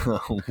like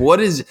what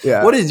is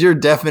your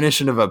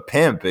definition of a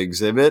pimp,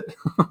 Exhibit?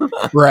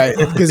 Right.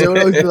 Because it would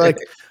always be like,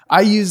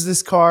 I use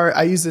this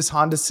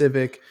Honda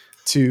Civic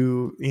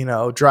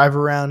to, drive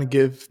around and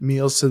give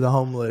meals to the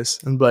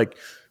homeless. And be like,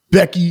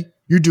 "Becky,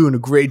 you're doing a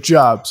great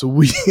job. So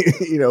we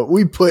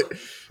we put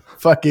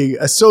fucking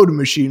a soda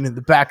machine in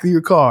the back of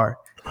your car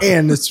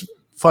and this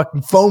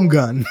fucking foam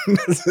gun."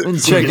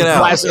 Check it out.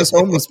 Blast us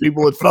homeless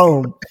people with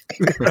foam.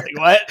 Like,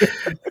 what?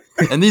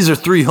 And these are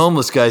 3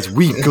 homeless guys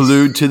we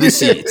glued to the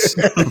seats.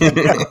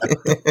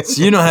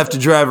 So you don't have to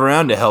drive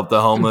around to help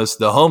the homeless.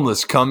 The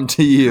homeless come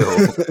to you.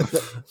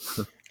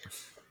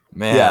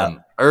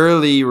 Man,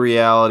 early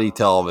reality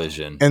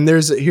television. And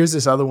here's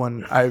this other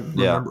one I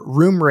remember.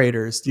 Room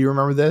Raiders. Do you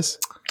remember this?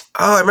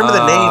 Oh, I remember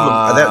the name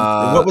of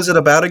that. What was it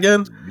about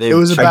again? It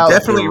was about. I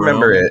definitely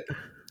remember it.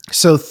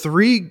 So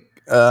 3.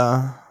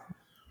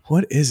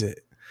 What is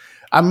it?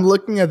 I'm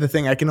looking at the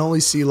thing. I can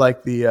only see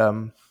like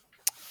the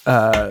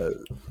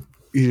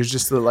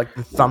just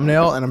the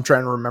thumbnail, and I'm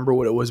trying to remember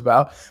what it was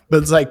about.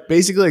 But it's like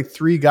basically like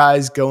 3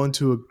 guys go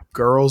into a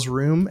girl's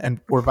room,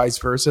 or vice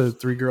versa.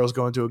 3 girls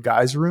go into a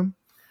guy's room,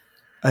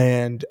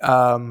 and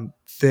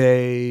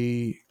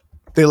they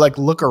like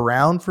look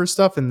around for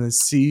stuff and then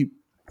see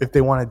if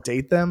they want to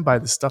date them by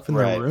the stuff in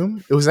their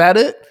room. Was that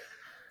it?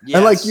 Yes.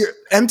 And like your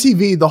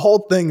MTV, the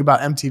whole thing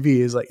about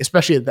MTV is like,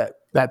 especially at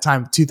that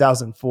time,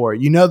 2004,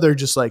 they're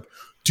just like,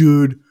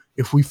 dude,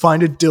 if we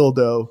find a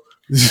dildo,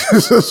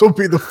 this will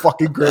be the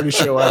fucking greatest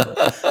show ever.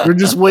 We're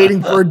just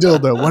waiting for a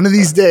dildo. One of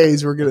these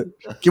days,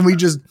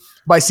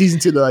 by season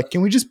 2, they're like,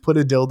 can we just put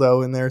a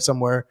dildo in there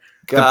somewhere?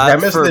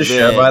 premise of the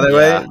show, by the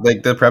way,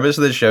 like the premise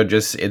of the show,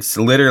 it's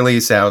literally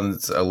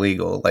sounds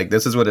illegal. Like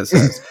this is what it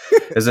says.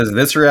 It says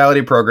this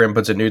reality program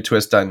puts a new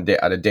twist on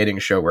a dating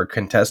show where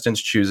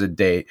contestants choose a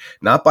date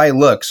not by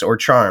looks or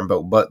charm,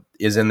 but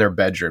is in their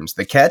bedrooms.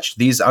 The catch: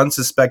 these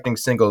unsuspecting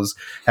singles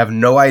have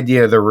no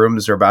idea their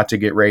rooms are about to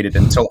get raided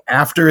until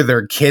after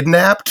they're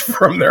kidnapped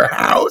from their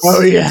house.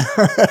 Oh yeah.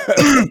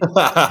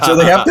 So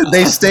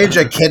they stage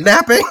a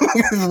kidnapping.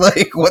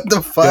 Like what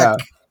the fuck?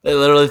 Yeah. They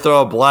literally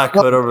throw a black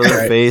hood over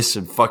their face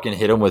and fucking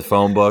hit them with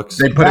phone books.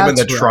 They put them in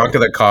the trunk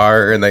of the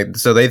car, and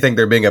they think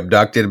they're being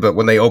abducted. But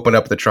when they open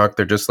up the trunk,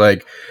 they're just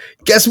like,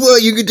 "Guess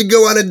what? You get to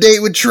go on a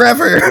date with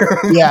Trevor."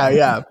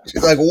 Yeah.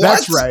 She's like,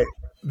 "What?"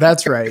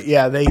 That's right.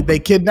 Yeah, they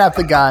kidnap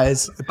the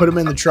guys, put them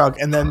in the trunk,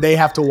 and then they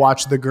have to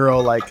watch the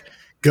girl like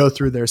go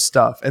through their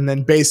stuff, and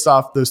then based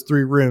off those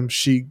 3 rooms,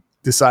 she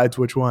decides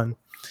which one.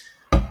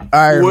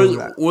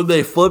 Would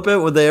they flip it?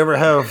 Would they ever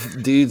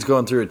have dudes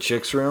going through a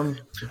chick's room?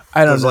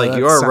 I don't know. Like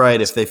you are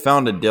right. If they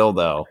found a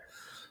dildo,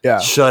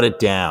 shut it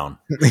down.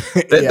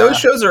 Those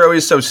shows are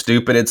always so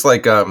stupid. It's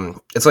like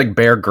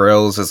Bear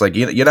Grylls. It's like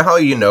you know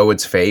how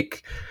it's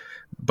fake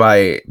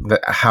by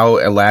how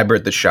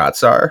elaborate the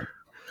shots are.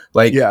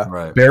 Like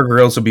Bear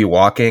Grylls will be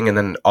walking, and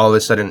then all of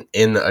a sudden,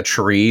 in a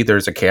tree,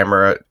 there's a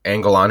camera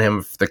angle on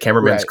him. The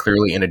cameraman's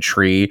clearly in a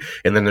tree,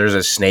 and then there's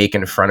a snake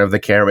in front of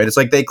the camera. It's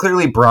like they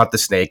clearly brought the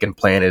snake and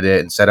planted it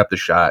and set up the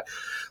shot.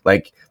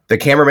 Like the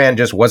cameraman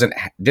just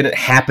didn't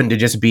happen to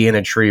just be in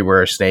a tree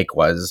where a snake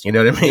was. You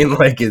know what I mean?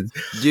 Like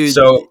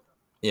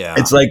yeah,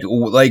 it's like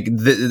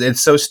it's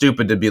so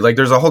stupid to be like.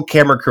 There's a whole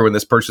camera crew in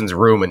this person's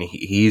room, and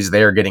he's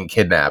there getting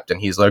kidnapped,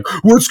 and he's like,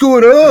 "What's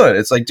going on?"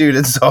 It's like, dude,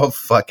 it's all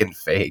fucking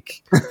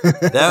fake.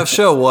 That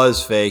show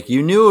was fake.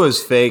 You knew it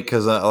was fake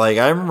because, I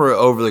remember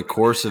over the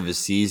course of a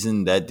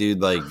season, that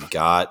dude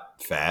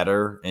got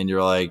fatter, and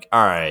you're like,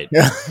 "All right,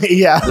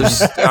 yeah,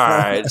 all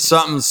right,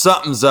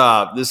 something's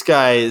up." This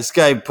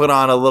guy put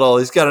on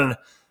he's got a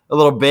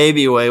little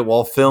baby weight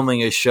while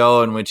filming a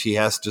show in which he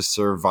has to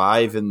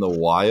survive in the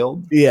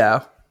wild.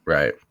 Yeah.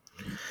 Right.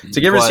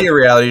 So you ever see a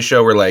reality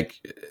show where like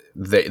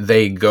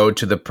they go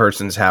to the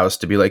person's house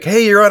to be like,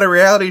 "Hey, you're on a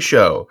reality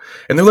show,"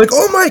 and they're like,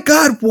 "Oh my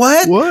god,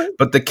 what?"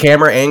 But the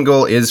camera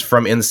angle is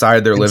from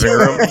inside their living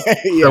room.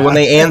 So when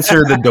they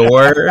answer the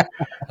door,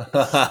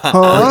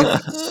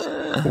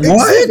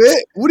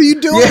 what are you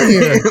doing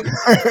here?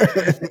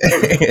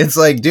 It's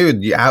like,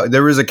 dude,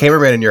 there was a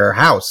cameraman in your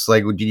house.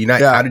 Like, did you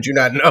not? How did you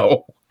not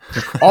know?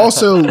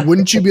 Also,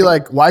 wouldn't you be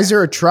like, why is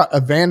there a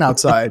van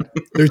outside?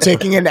 They're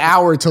taking an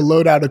hour to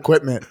load out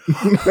equipment.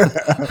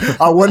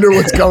 I wonder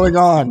what's going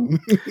on.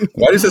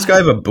 Why does this guy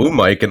have a boom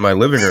mic in my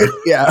living room?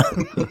 Yeah.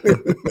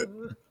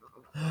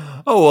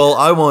 Oh, well,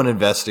 I won't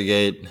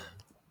investigate.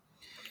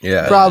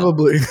 Yeah.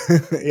 Probably.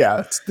 Yeah,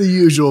 it's the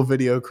usual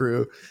video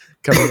crew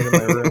coming into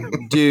my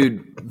room.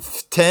 Dude,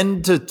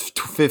 10 to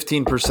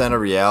 15% of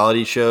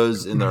reality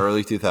shows in the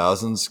early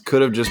 2000s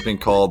could have just been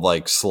called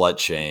like slut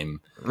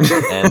shame.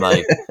 And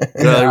like,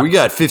 we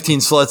got 15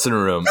 sluts in a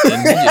room,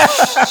 and we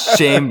just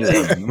shamed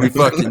them. We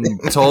fucking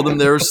told them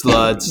they were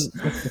sluts,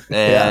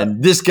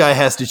 and this guy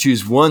has to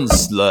choose one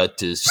slut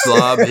to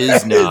slob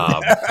his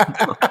knob.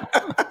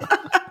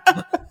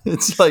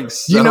 It's like,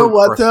 so you know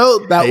what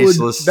though?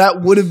 That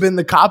would have been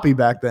the copy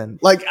back then.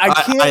 Like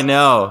I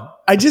know.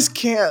 I just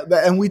can't,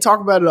 and we talk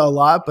about it a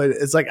lot, but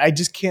it's like I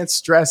just can't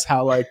stress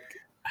how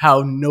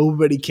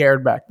nobody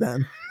cared back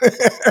then.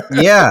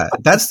 Yeah,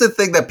 that's the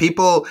thing that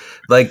people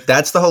like.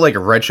 That's the whole like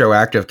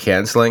retroactive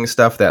canceling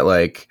stuff that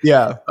like.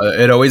 Yeah,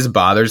 it always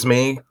bothers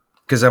me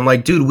because I'm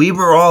like, dude, we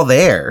were all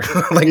there.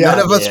 Like none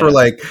of us were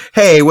like,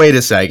 hey, wait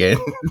a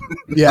second.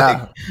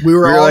 Yeah, like, we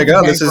were all like,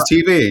 oh, this is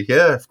TV.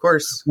 Yeah, of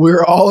course. We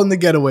were all in the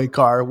getaway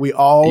car. We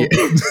all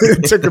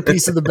took a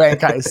piece of the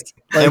bank heist,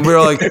 and we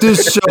were like,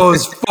 this show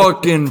is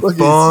fucking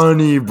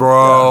funny,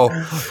 bro.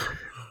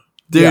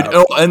 Dude,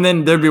 and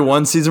then there'd be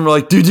one season where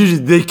like,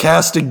 dude, they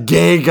cast a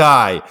gay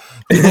guy.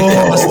 Dude,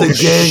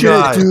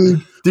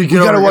 dude. You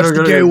gotta watch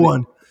the gay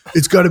one.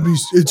 It's gonna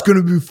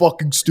be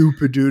fucking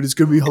stupid, dude. It's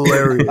gonna be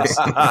hilarious.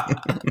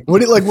 What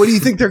do you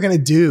think they're gonna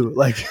do?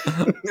 Like,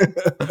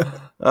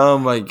 oh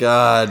my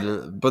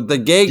god! But the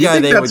gay guy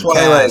they would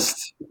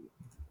cast.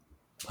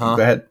 Huh?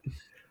 Go ahead.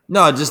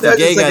 No, just the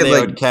gay guy they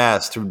would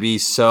cast would be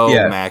so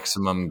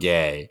maximum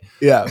gay.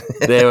 Yeah.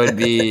 They would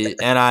be,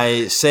 and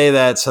I say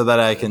that so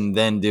that I can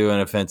then do an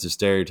offensive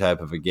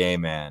stereotype of a gay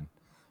man.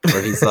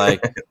 Where he's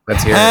like,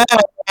 let's hear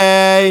it.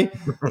 Hey,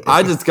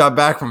 I just got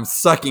back from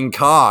sucking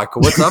cock.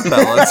 What's up,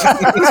 fellas?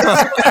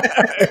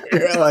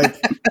 You're like,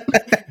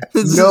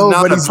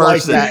 nobody's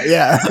like that.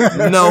 Yeah.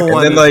 No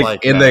one. And then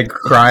like in the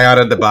cry out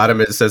at the bottom,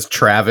 it says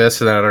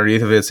Travis, and then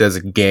underneath of it says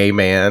gay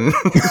man.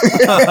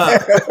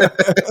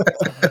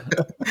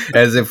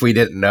 As if we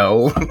didn't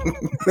know.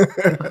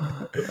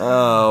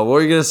 What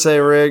were you gonna say,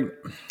 Rig?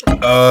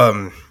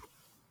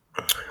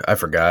 I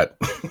forgot.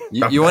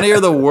 You want to hear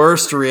the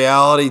worst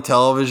reality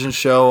television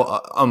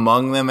show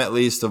among them, at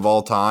least of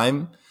all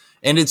time?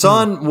 And it's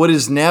on what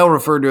is now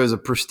referred to as a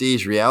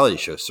prestige reality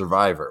show,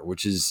 Survivor,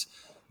 which is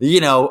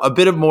a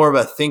bit of more of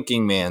a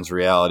thinking man's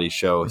reality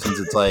show, since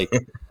it's like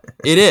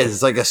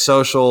it's like a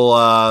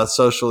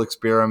social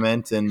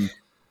experiment, and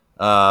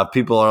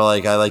people are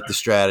like, I like the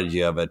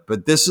strategy of it.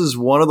 But this is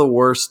one of the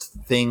worst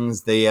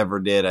things they ever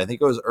did. I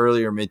think it was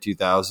earlier mid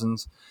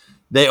 2000s.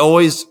 They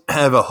always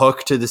have a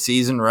hook to the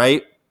season,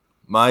 right?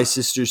 My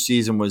sister's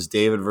season was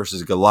David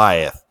versus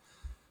Goliath.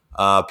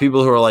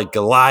 People who are like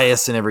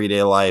Goliaths in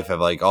everyday life have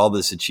like all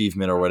this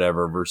achievement or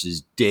whatever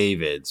versus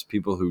Davids,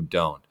 people who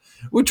don't,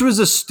 which was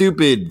a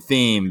stupid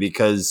theme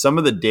because some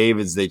of the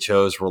Davids they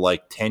chose were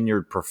like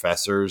tenured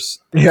professors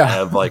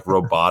of like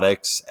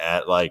robotics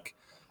at like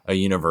a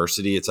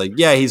university. It's like,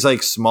 yeah, he's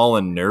like small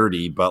and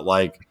nerdy, but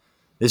like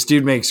this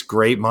dude makes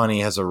great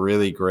money, has a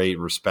really great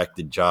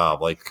respected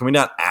job. Like, can we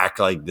not act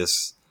like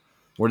this?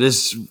 We're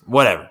just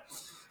whatever.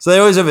 So they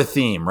always have a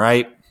theme,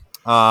 right?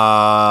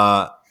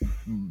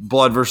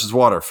 Blood versus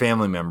water,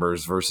 family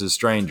members versus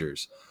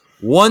strangers.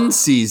 One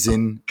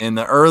season in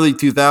the early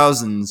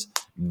 2000s,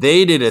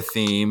 they did a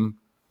theme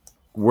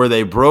where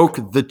they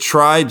broke the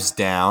tribes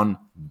down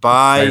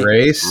by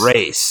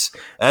race.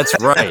 That's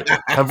right.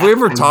 Have we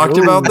ever talked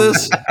about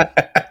this?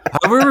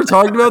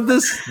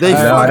 They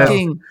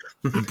fucking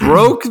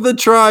broke the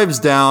tribes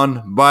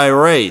down by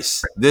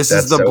race. This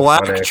is the so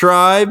black funny.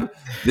 Tribe.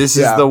 This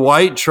is the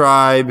white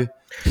tribe.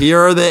 Here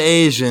are the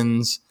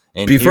Asians.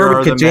 And before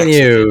we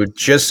continue,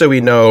 just so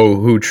we know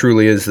who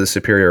truly is the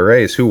superior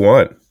race, who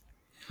won?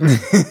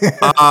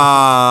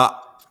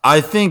 I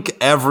think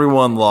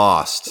everyone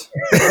lost.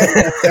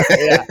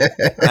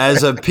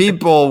 As a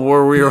people,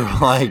 where we were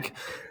like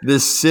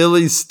this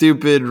silly,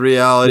 stupid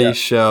reality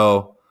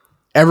show.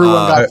 Everyone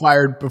got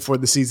fired before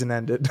the season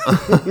ended.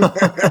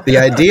 The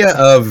idea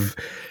of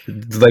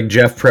like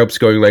Jeff Probst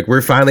going like,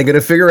 we're finally going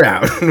to figure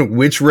out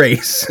which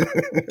race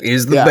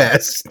is the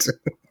best.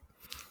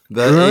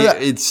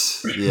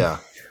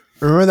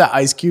 Remember that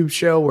Ice Cube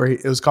show where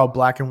it was called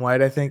Black and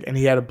White, I think, and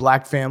he had a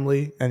black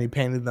family and he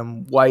painted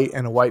them white,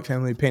 and a white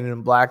family painted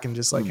them black, and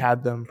just like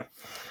had them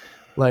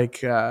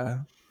like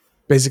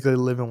basically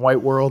live in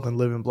white world and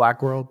live in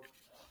black world.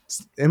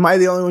 Am I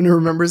the only one who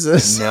remembers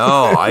this? No,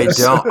 I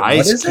don't.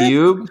 Ice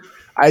Cube?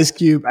 Ice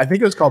Cube. I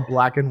think it was called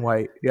Black and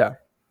White. Yeah.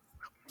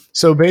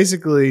 So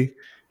basically,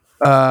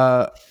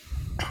 okay,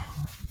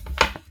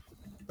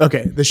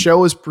 the show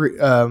was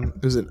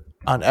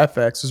on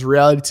FX. It was a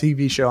reality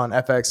TV show on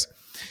FX.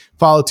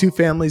 Followed two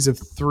families of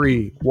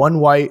three, one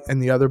white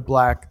and the other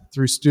black.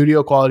 Through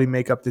studio quality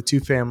makeup, the two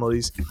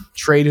families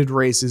traded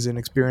races and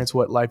experienced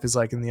what life is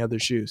like in the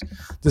other's shoes.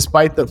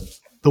 Despite the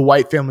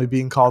white family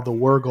being called the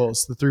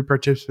Wurgles, the three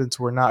participants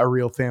were not a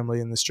real family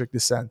in the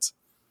strictest sense.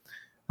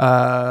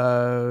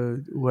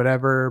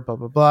 Whatever, blah,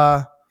 blah,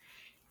 blah.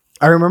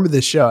 I remember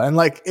this show, and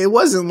like it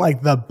wasn't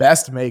like the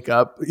best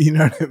makeup, you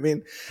know what I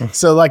mean?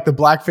 So like the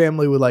black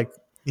family would like,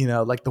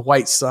 like the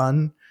white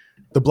son,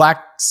 the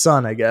black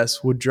son, I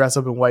guess, would dress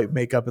up in white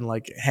makeup and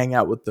like hang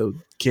out with the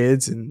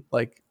kids and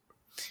like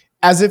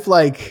as if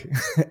like,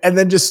 and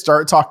then just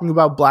start talking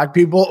about black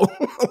people,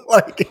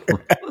 like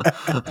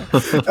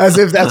as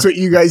if that's what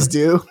you guys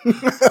do.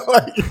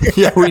 Like,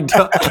 yeah, we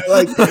do.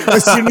 Like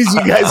as soon as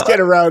you guys get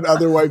around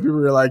other white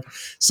people, you're like,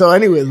 so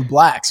anyway, the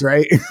blacks,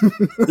 right?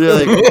 You're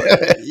like,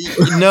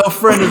 no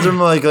friend of them.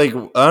 Like I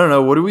don't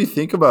know. What do we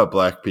think about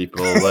black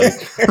people? Like,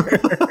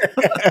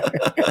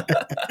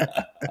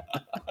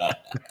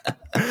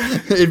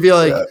 it'd be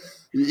like.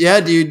 Yeah,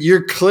 dude,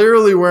 you're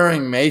clearly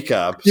wearing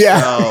makeup. Yeah.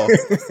 So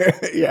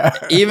yeah.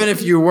 Even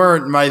if you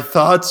weren't, my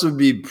thoughts would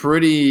be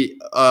pretty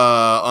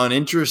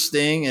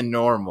uninteresting and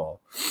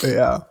normal.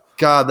 Yeah.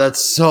 God, that's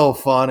so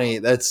funny.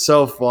 That's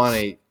so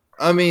funny.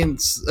 I mean,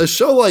 a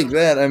show like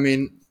that, I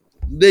mean,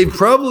 they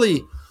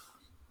probably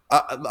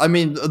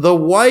the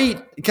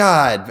white,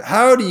 God,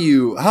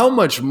 how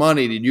much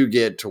money did you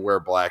get to wear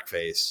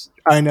blackface?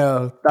 I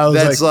know.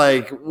 That's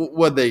like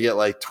what they get,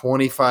 like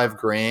 25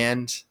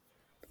 grand.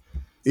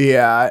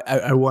 Yeah,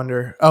 I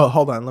wonder. Oh,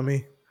 hold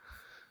on.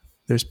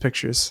 There's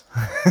pictures.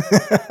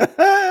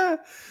 I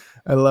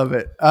love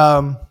it.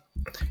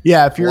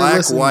 Yeah, if you're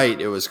Black White,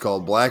 it was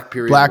called Black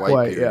Period. Black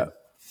White Period. Yeah.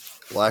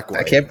 Black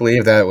White. I can't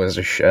believe that was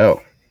a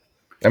show.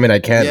 I mean, I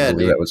can't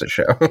believe that was a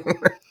show.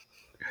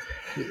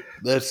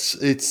 That's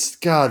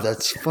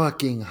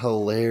fucking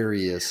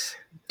hilarious.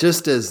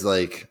 Just as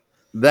like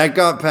that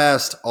got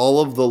past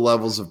all of the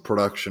levels of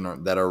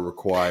production that are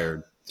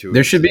required to.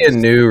 There should be a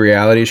new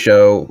reality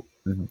show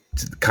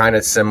kind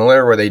of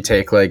similar where they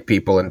take like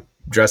people and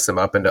dress them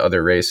up into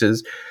other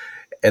races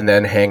and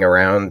then hang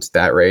around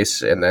that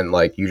race, and then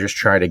like you just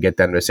try to get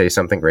them to say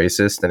something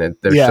racist, and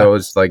their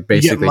shows like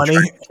basically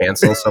trying to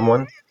cancel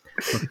someone.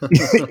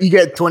 You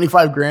get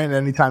 25 grand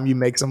anytime you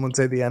make someone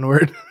say the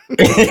N-word.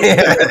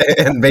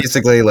 And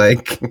basically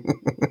like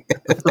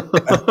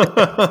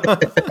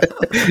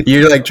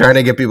you're like trying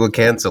to get people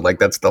canceled, like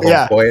that's the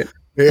whole point.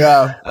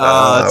 Yeah.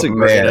 That's a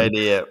great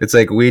idea. It's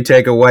like we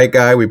take a white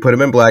guy, we put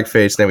him in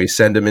blackface, then we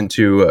send him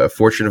into a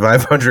Fortune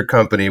 500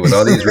 company with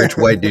all these rich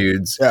white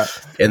dudes. Yeah.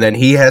 And then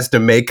he has to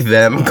make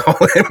them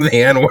call him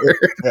the N-word.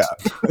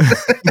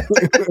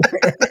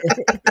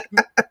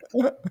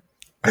 Yeah.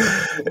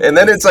 And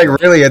then it's like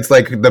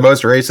the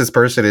most racist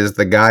person is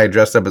the guy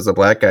dressed up as a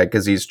black guy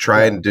because he's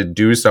trying to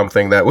do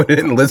something that would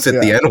elicit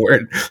the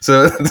N-word.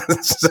 So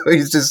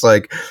he's just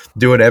like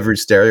doing every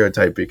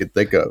stereotype you could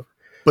think of.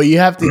 But you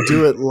have to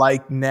do it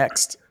like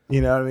Next.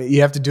 You know what I mean?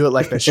 You have to do it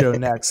like the show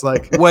Next.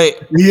 Like, wait,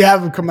 you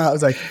have them come out.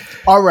 It's like,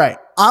 all right,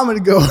 I'm going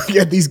to go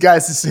get these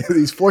guys to say,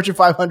 these Fortune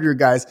 500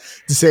 guys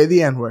to say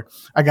the N-word.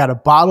 I got a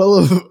bottle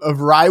of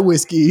rye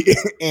whiskey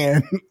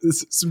and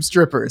some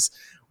strippers.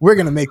 We're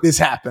going to make this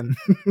happen.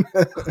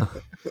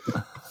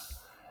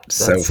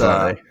 So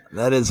funny.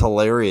 That is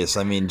hilarious.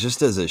 I mean,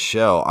 just as a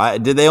show,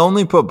 did they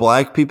only put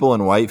black people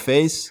in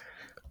whiteface?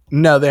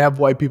 No, they have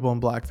white people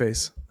in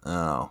blackface.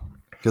 Oh,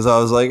 because I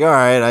was like, all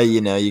right,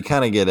 you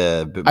kind of get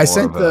a bit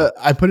more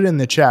I put it in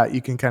the chat.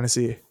 You can kind of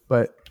see,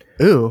 but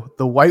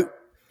the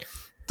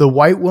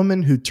white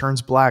woman who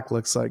turns black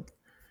looks like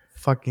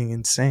fucking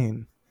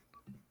insane.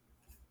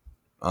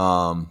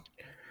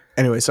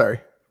 Anyway, sorry.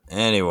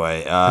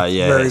 Anyway,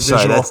 yeah,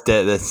 sorry, that's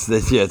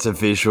it's a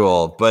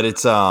visual, but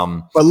it's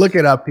But look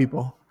it up,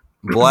 people.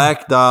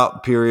 Black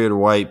dot period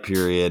white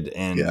period,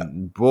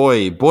 and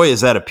boy is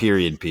that a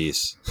period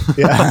piece.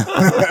 Yeah.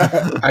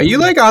 Are you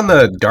like on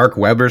the dark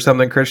web or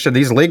something, Christian?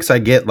 These links I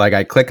get, like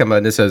I click them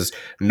and it says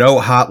no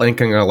hot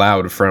linking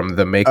allowed from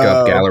the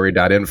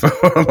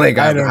makeupgallery.info. Like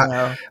I don't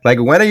know. Like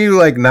when are you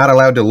like not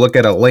allowed to look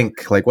at a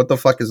link? Like what the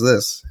fuck is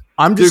this?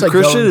 I'm just like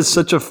Christian is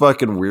such a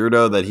fucking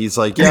weirdo that he's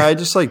like, I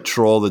just like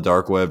troll the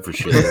dark web for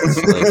shit,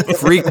 like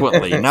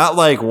frequently, not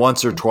like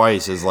once or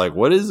twice. Is like,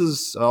 what is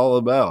this all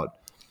about?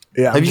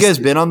 Yeah. Have you guys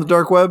been on the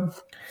dark web?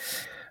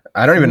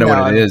 I don't even know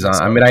what it is.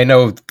 I mean, I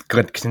know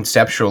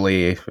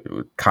conceptually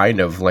kind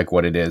of like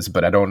what it is,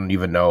 but I don't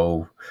even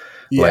know.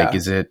 Yeah. Like,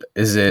 is it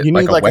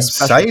like a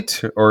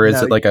website or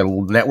is it like a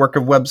network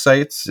of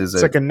websites?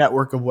 It's like a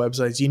network of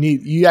websites.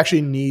 You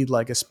actually need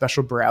like a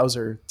special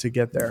browser to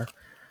get there.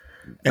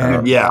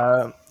 And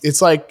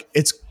it's like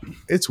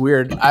it's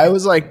weird. I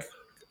was like,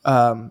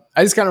 I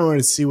just kind of wanted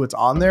to see what's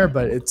on there,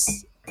 but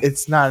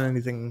it's not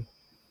anything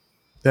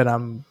that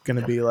I'm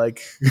gonna be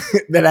like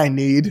that I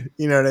need.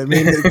 You know what I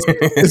mean?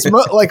 It's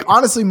like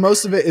honestly,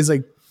 most of it is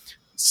like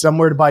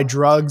somewhere to buy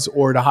drugs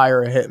or to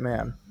hire a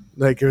hitman.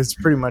 Like it was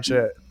pretty much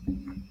it.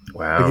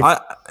 Wow. Like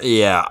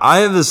I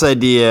have this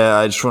idea.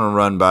 I just want to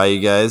run by you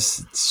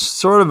guys. It's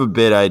sort of a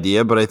bit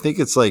idea, but I think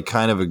it's like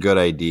kind of a good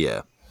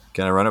idea.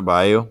 Can I run it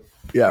by you?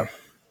 Yeah.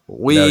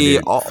 We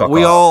all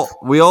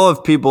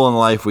have people in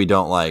life we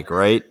don't like,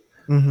 right?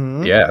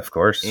 Mm-hmm. Yeah, of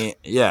course.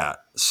 Yeah.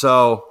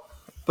 So,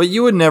 but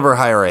you would never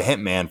hire a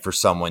hitman for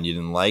someone you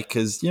didn't like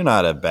because you're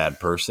not a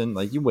bad person.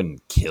 Like you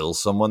wouldn't kill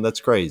someone.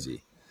 That's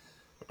crazy.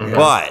 Mm-hmm.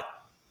 But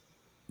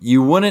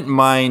you wouldn't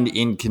mind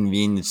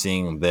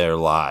inconveniencing their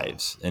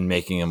lives and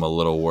making them a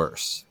little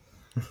worse.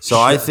 So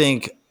sure. I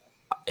think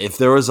if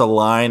there was a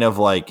line of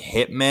like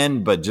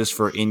hitmen, but just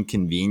for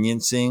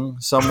inconveniencing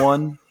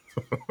someone,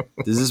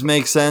 does this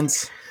make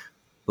sense?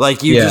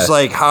 Like you just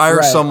like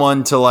hire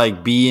someone to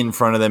like be in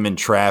front of them in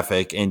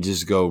traffic and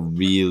just go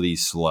really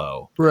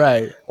slow.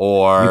 Right.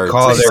 Or you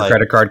call their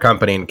credit card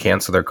company and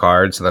cancel their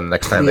cards, and then the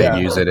next time they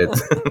use it,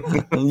 it's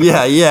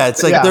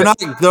it's like they're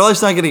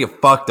just not gonna get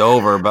fucked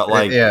over, but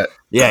like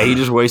he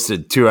just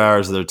wasted 2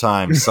 hours of their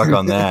time. Suck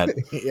on that.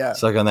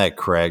 Suck on that,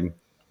 Craig.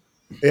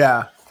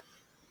 Yeah.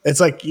 It's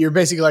like you're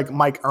basically like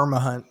Mike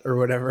Irmahunt or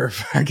whatever.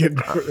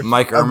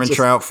 Mike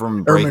Ehrmantraut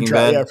from Breaking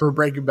Bad. Yeah, for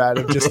Breaking Bad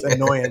of just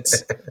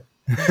annoyance.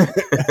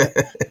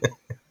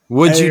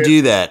 Would you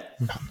do that?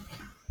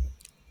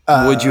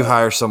 Would you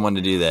hire someone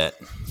to do that?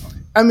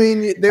 I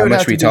mean, they would how have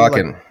much to we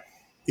talking?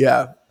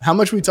 Like, how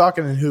much we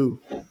talking and who?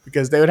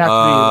 Because they would have to be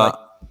like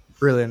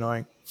really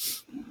annoying.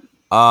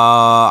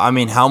 I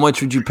mean, how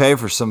much would you pay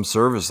for some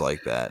service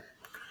like that?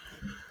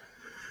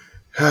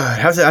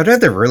 I'd have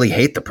to really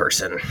hate the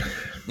person.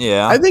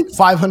 Yeah, I think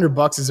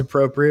 $500 is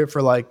appropriate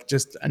for like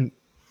just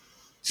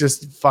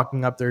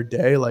fucking up their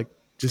day, like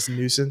just a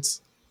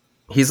nuisance.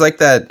 He's like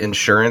that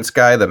insurance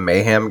guy, the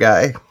mayhem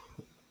guy.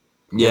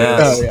 Yeah,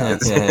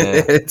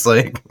 it's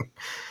like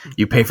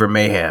you pay for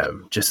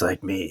mayhem, just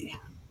like me.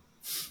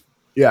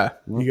 Yeah,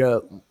 you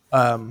got,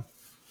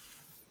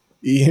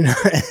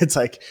 it's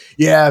like,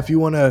 if you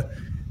want to,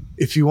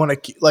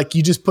 like,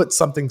 you just put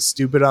something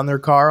stupid on their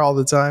car all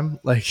the time.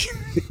 Like,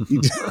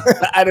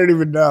 I don't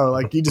even know.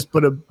 Like, you just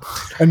put a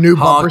new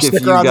bumper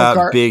sticker on their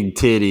car. Big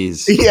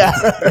titties. Yeah.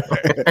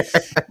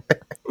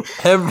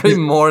 Every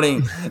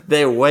morning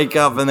they wake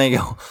up and they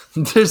go,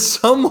 there's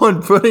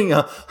someone putting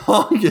a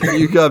honk if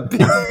you got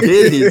big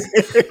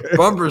titties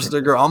bumper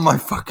sticker on my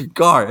fucking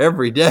car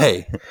every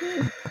day.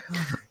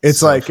 It's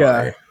so like,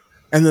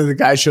 and then the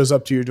guy shows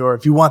up to your door.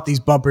 If you want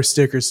these bumper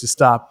stickers to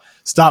stop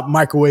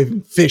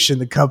microwaving fish in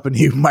the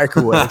company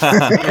microwave.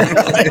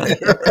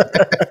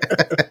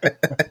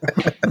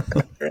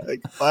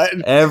 Like,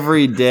 what?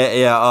 Every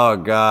day. Yeah. Oh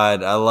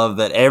God. I love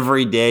that.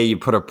 Every day you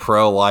put a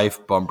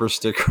pro-life bumper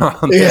sticker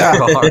on their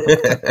car.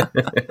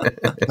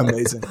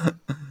 Amazing.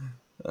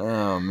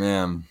 Oh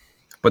man.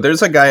 But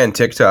there's a guy on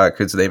TikTok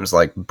whose name is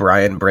like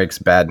Brian Breaks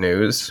Bad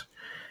News.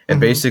 And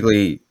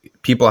basically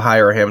people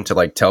hire him to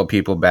like tell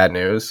people bad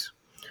news.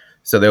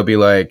 So they'll be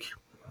like,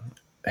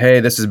 "Hey,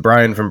 this is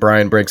Brian from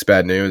Brian Breaks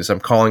Bad News. I'm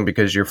calling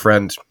because your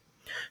friend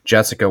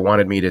Jessica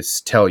wanted me to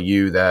tell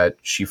you that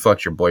she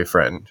fucked your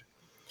boyfriend."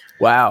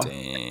 Wow.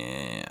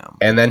 Damn.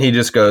 And then he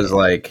just goes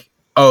like,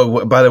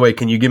 "Oh, by the way,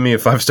 can you give me a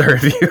 5-star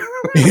review?"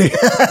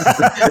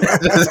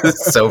 This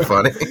is so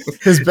funny.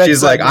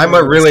 She's like, "I'm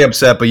really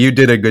upset, but you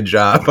did a good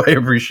job. I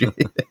appreciate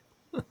it."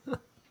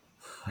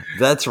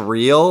 That's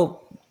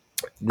real.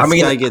 I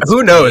mean,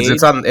 who knows?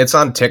 It's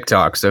on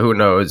TikTok, so who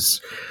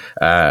knows?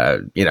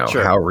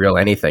 Sure. How real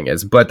anything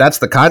is. But that's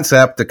the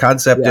concept. The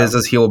concept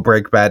is he'll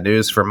break bad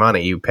news for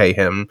money. You pay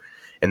him,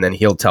 and then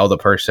he'll tell the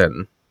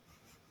person.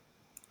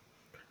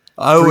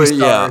 Oh, 3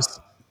 stars.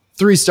 yeah.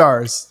 3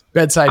 stars.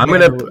 Bedside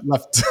manner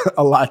left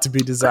a lot to be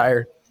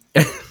desired.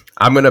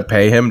 I'm gonna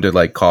pay him to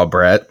like call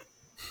Brett.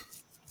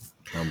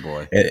 Oh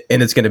boy.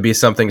 And it's gonna be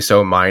something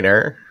so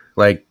minor,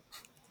 like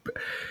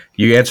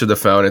you answer the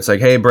phone. It's like,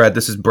 "Hey, Brett,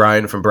 this is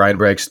Brian from Brian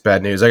Breaks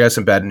Bad News. I got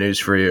some bad news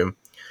for you.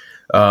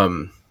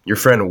 Your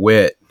friend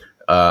Whit,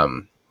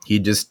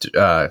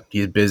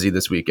 he's busy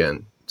this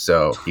weekend,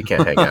 so he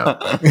can't hang out."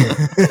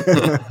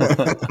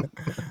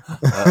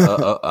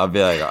 I'll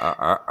be like,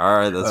 all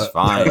right, that's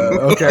fine.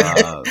 Okay.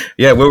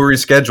 Yeah, we'll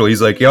reschedule.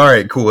 He's like, "Yeah, all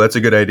right, cool. That's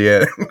a good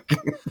idea."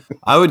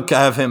 I would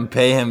have him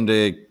pay him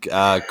to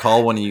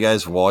call one of you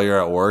guys while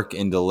you're at work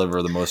and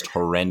deliver the most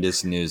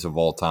horrendous news of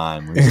all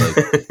time. Where he's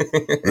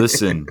like,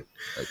 "Listen,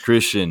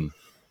 Christian,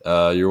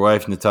 your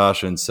wife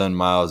Natasha and son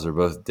Miles are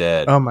both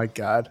dead." Oh my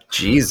God.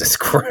 Jesus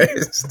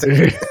Christ.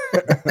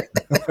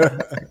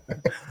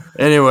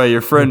 Anyway,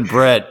 your friend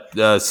Brett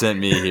sent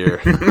me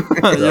here.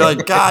 You're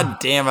like, "God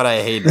damn it,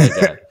 I hate that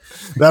guy."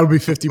 That'll be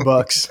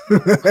 $50.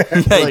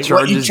 He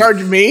What, you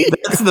charged me?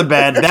 That's the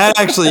bad. That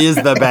actually is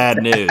the bad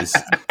news.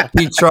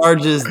 He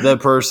charges the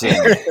person.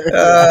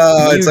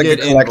 It's like a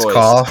collect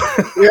call.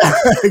 Yeah,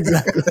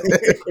 exactly.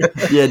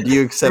 Yeah, do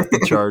you accept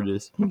the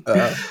charges?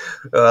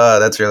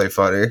 That's really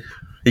funny.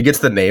 He gets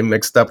the name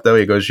mixed up though.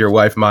 He goes, "Your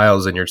wife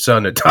Miles and your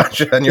son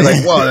Natasha," and you're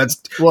like, "Whoa, that's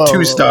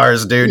 2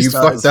 stars, dude. 2 You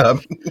stars. fucked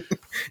up.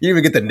 You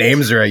even get the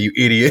names right, you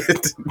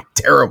idiot."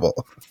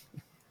 Terrible.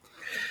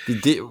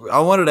 I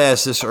wanted to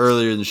ask this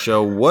earlier in the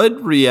show. What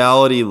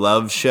reality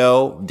love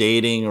show,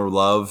 dating or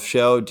love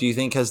show, do you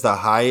think has the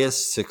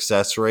highest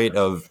success rate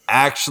of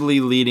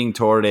actually leading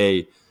toward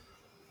a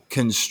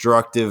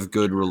constructive,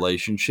 good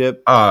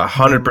relationship?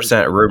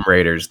 100% Room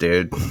Raiders,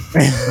 dude.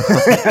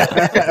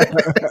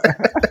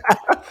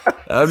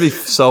 That would be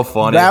so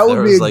funny. That if would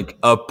there be was like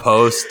a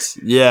post.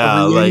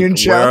 Yeah, a like reunion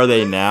show. where are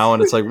they now?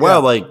 And it's like,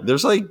 wow, like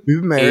there's like We've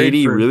been married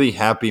 80 for- really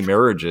happy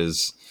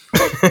marriages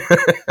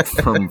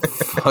from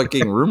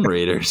fucking Room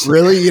Raiders.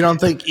 Really? You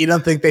don't think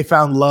they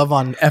found love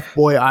on F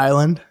Boy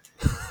Island?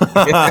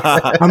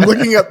 I'm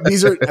looking up.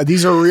 These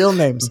are real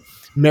names.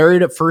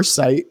 Married at First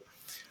Sight,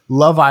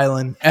 Love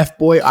Island, F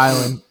Boy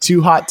Island,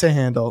 Too Hot to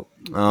Handle.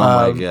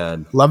 Oh my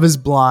God. Love is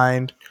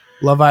Blind,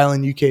 Love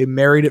Island UK,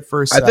 Married at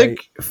First Sight. I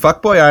think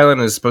Fuckboy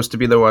Island is supposed to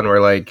be the one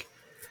where like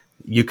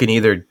you can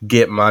either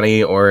get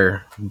money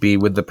or be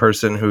with the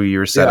person who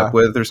you're set up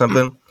with or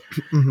something.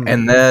 Mhm.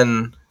 And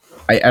then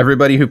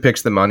everybody who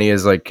picks the money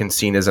is like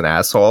seen as an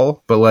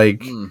asshole, but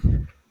like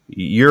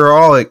you're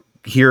all like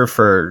here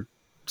for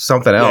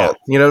something else.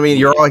 You know what I mean?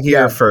 You're all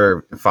here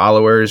for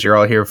followers. You're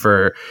all here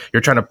for,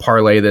 you're trying to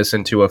parlay this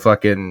into a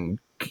fucking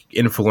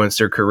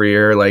influencer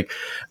career. Like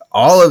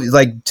all of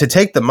like to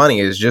take the money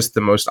is just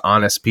the most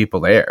honest people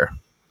there.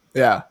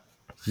 Yeah.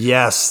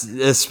 Yes,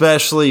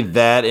 especially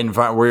that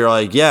environment where you're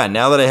like, yeah,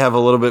 now that I have a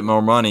little bit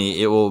more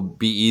money, it will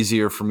be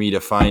easier for me to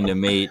find a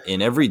mate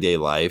in everyday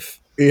life.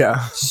 Yeah.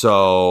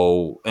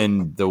 So,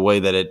 and the way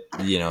that it,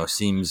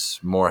 seems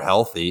more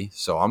healthy.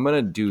 So I'm going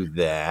to do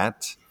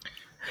that.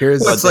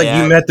 It's like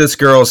you met this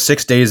girl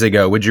 6 days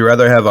ago. Would you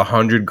rather have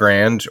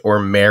 $100,000 or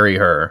marry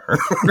her?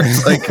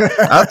 It's like,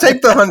 I'll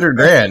take the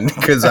 $100,000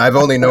 because I've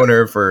only known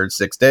her for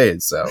 6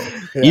 days. So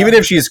even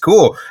if she's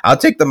cool, I'll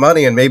take the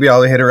money and maybe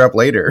I'll hit her up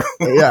later.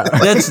 Yeah.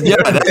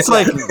 That's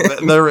like,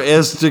 there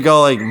is to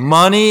go like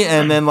money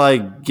and then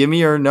like, give me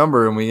your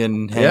number and we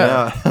can hang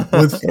out.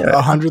 With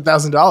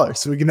 $100,000.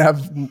 So we can have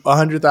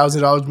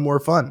 $100,000 more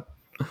fun.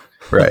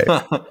 Right.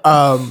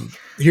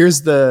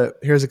 Here's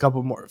a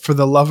couple more. For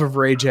the Love of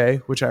Ray J,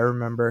 which I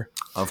remember.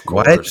 Of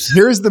course. What?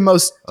 Here's the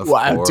most.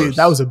 Wow, course. dude,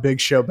 that was a big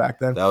show back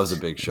then. That was a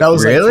big show. That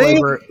was Really?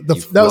 like flavor.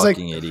 That was like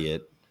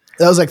idiot.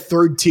 That was like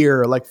third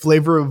tier, like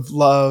Flavor of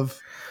Love.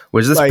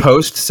 Was this like,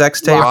 post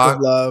sex tape? Rock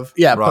of Love.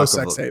 Yeah, Rock post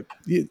of sex Love.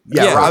 tape.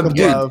 Yeah, Rock of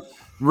dude. Love.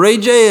 Ray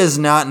J is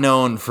not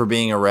known for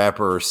being a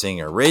rapper or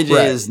singer. Ray J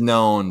Right. is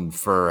known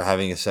for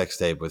having a sex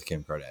tape with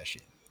Kim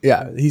Kardashian.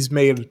 Yeah, he's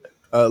made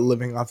a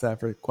living off that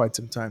for quite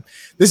some time.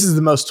 This is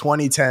the most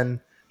 2010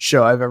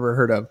 show I've ever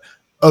heard of.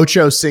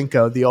 Ocho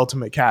Cinco, The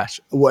Ultimate Cash.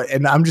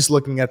 And I'm just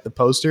looking at the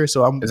poster.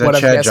 So I'm. Is that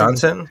Chad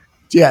Johnson?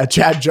 Yeah,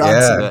 Chad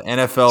Johnson. The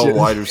NFL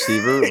wide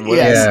receiver. What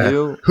Yes. did he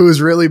do? Who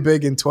was really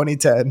big in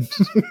 2010.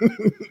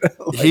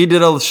 He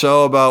did a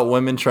show about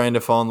women trying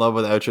to fall in love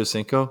with Ocho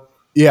Cinco.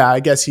 Yeah, I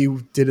guess he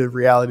did a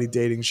reality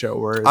dating show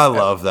where I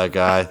love that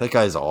guy. That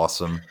guy's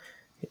awesome.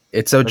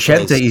 It's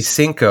Ochenta y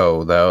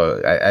Cinco,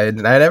 though. I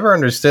never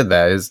understood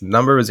that. His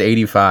number was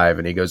 85,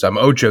 and he goes, "I'm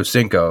Ocho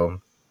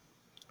Cinco."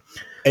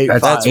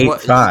 That's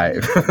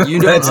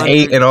 8-5. That's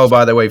 8, and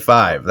by the way,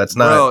 5. That's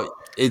not. Bro,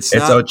 it's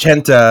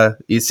Ochenta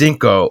y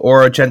Cinco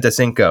or Ochenta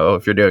Cinco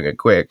if you're doing it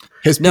quick.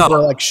 His people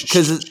are like,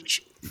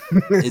 because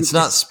it's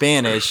not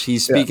Spanish.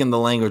 He's speaking the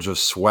language of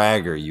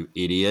swagger, you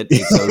idiot.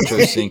 It's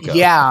Ocho Cinco.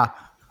 Yeah.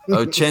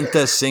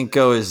 Ochenta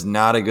Cinco is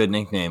not a good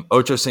nickname.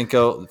 Ocho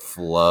Cinco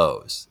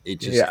flows. It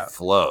just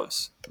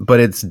flows. But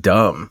it's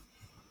dumb.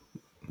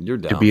 You're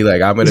dumb. To be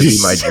like, I'm going to be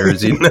my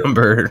jersey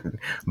number,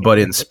 but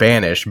in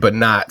Spanish, but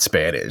not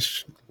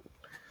Spanish.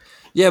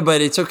 Yeah,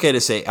 but it's okay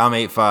to say, I'm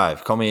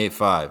 8'5". Call me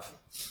 8'5".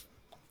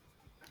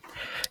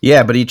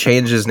 Yeah, but he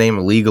changed his name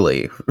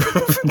legally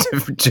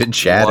to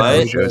Chad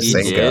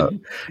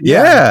Ochocinco.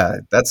 Yeah,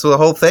 that's the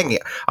whole thing.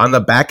 On the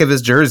back of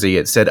his jersey,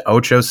 it said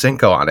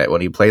Ochocinco on it when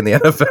he played in the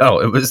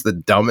NFL. It was the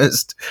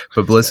dumbest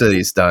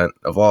publicity stunt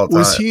of all time.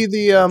 Was he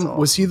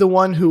the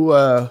one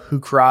who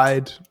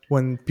cried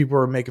when people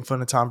were making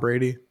fun of Tom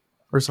Brady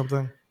or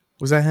something?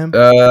 Was that him?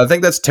 I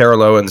think that's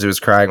Terrell Owens who was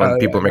crying when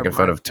people were making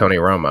fun of Tony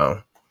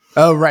Romo.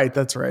 Oh, right.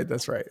 That's right.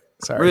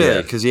 Sorry.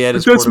 Really? Because he had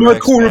his That's my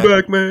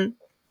quarterback, man.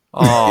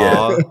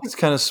 Oh, it's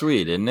kind of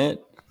sweet, isn't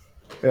it?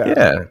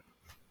 Yeah.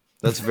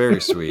 That's very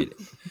sweet.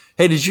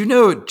 Hey, did you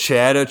know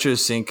Chad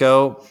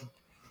Ochocinco?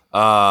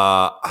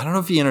 I don't know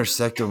if he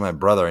intersected with my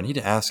brother. I need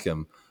to ask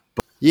him.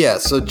 Yeah,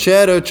 so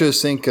Chad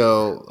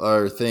Ochocinco,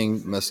 our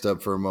thing messed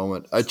up for a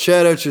moment.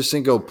 Chad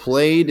Ochocinco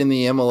played in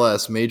the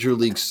MLS, Major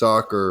League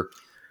Soccer,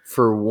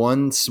 for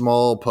one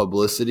small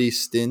publicity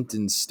stint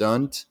and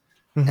stunt.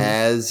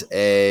 I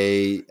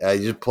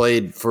just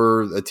played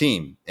for a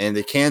team, and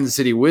the Kansas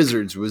City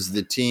Wizards was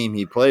the team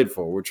he played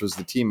for, which was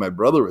the team my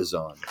brother was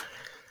on.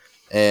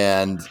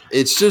 And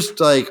it's just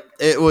like,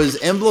 it was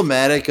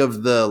emblematic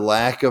of the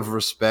lack of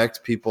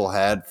respect people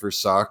had for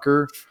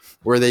soccer,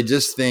 where they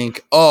just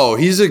think, oh,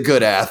 he's a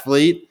good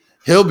athlete,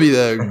 he'll be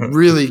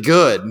really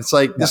good. And it's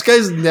like, this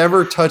guy's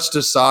never touched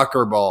a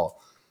soccer ball.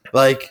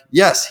 Like,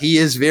 yes, he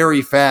is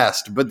very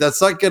fast, but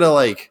that's not gonna,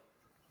 like,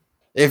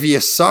 if you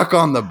suck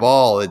on the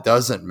ball, it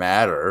doesn't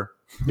matter.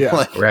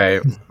 Yeah,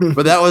 right.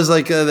 But that was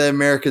like the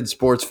American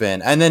sports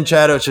fan. And then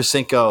Chad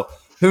Ochocinco,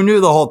 who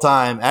knew the whole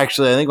time.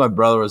 Actually, I think my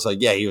brother was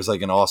like, yeah, he was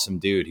like an awesome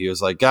dude. He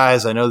was like,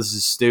 guys, I know this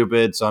is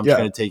stupid, so I'm just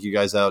going to take you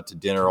guys out to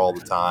dinner all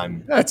the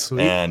time. That's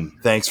sweet. And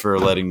thanks for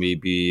letting me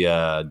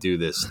do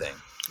this thing.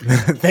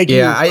 Thank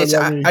you.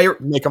 I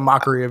make a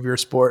mockery of your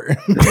sport.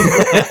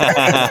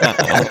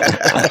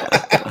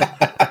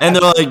 And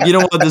they're like, you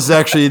know what? This is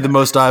actually the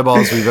most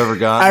eyeballs we've ever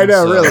gotten. I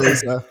know, really.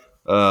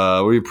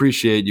 So. We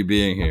appreciate you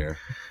being here.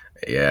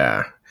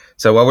 Yeah.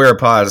 So while we were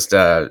paused,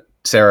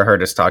 Sarah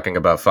heard us talking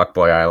about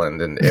Fuckboy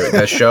Island, and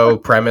the show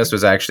premise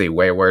was actually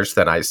way worse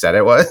than I said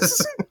it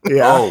was.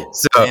 Yeah. Oh,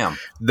 so damn.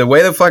 The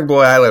way the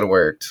Fuckboy Island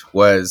worked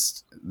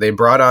was they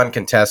brought on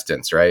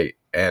contestants, right?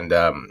 And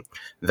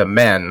the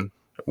men,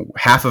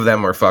 half of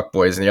them were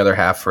fuckboys, and the other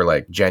half were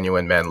like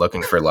genuine men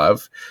looking for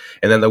love.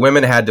 And then the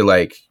women had to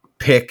like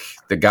pick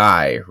the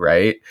guy,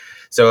 right?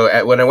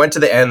 So when I went to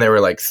the end, there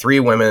were like 3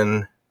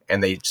 women,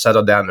 and they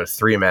settled down to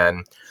 3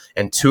 men,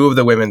 and 2 of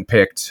the women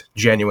picked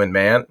genuine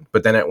man,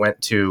 but then it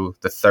went to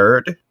the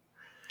third.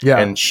 Yeah.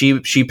 And she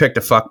picked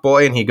a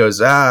fuckboy, and he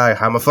goes,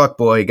 I'm a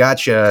fuckboy,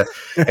 gotcha.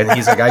 And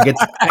he's like, I get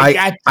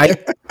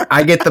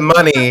the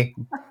money.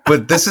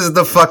 But this is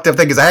the fucked up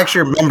thing, because I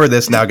actually remember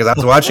this now, because I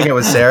was watching it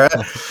with Sarah.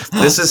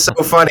 This is so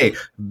funny.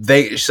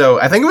 So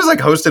I think it was like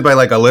hosted by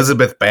like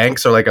Elizabeth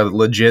Banks, or like a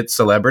legit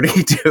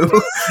celebrity too.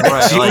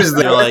 Right, she was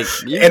there. Like,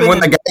 and when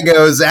the guy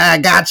goes,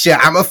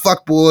 gotcha, I'm a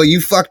fuckboy,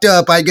 you fucked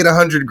up, I get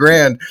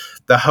 $100,000.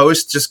 The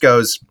host just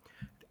goes,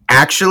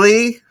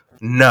 actually,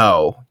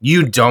 no,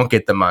 you don't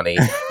get the money.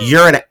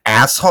 You're an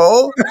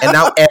asshole, and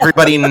now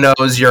everybody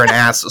knows you're an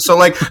asshole. So,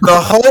 like, the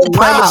whole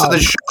premise of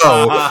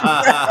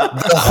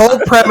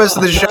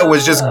the show,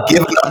 was just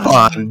given up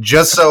on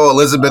just so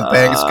Elizabeth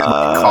Banks could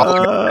call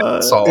him an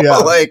asshole. Yeah.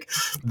 But, like,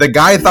 the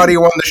guy thought he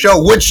won the show,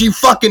 which he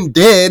fucking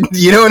did.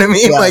 You know what I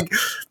mean? Yeah. Like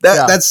that.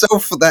 Yeah. That's so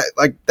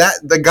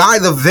the guy,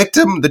 the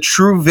victim, the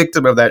true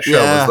victim of that show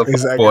was the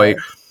fuckboy.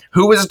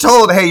 Who was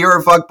told, hey, you're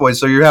a fuckboy,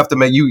 so you have to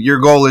your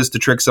goal is to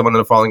trick someone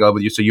into falling in love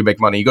with you so you make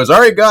money. He goes,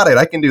 all right, got it,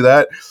 I can do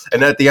that.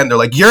 And then at the end, they're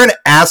like, you're an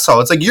asshole.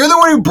 It's like, you're the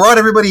one who brought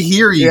everybody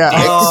here, you dicks.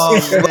 Oh,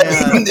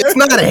 it's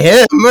not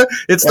him.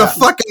 It's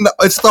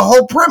it's the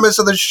whole premise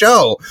of the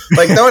show.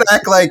 Like, don't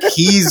act like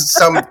he's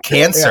some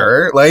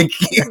cancer. Like,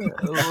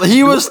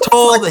 he was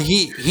told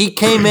he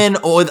came in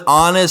with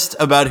honest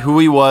about who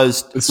he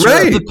was.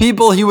 Right. The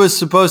people he was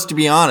supposed to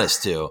be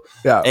honest to.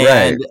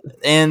 Yeah.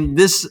 And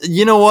this,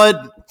 you know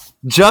what?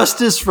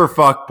 Justice for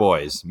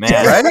fuckboys, man.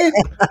 Right?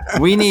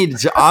 We need.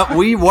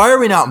 Why are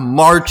we not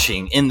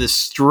marching in the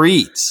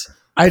streets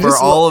for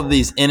all of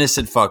these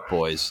innocent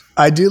fuckboys?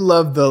 I do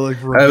love the like.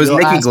 It was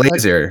Nikki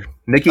Glazer.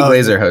 Nikki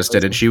Glazer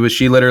hosted, and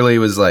she literally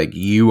was like,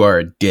 "You are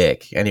a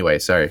dick." Anyway,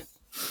 sorry.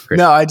 Chris.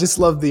 No, I just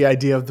love the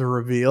idea of the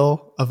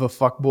reveal of a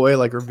fuckboy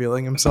like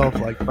revealing himself,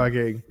 like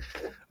fucking.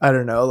 I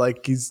don't know,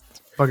 like he's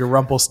fucking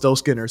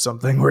Rumpelstiltskin or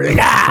something, where like,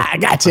 I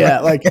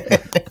gotcha, like,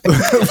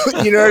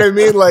 you know what I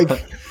mean, like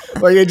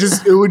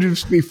it would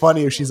just be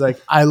funny if she's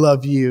like, I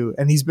love you,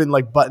 and he's been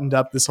like buttoned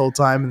up this whole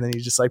time, and then he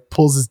just like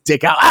pulls his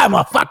dick out. I'm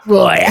a fuck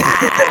boy.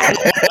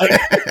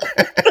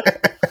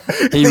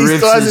 He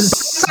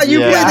rips you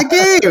play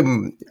the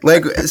game.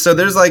 Like, so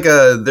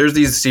there's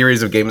these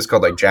series of games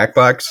called like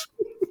Jackbox,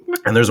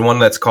 and there's one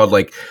that's called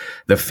like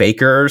the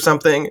Faker or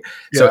something.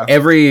 So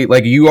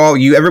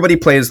everybody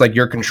plays like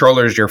your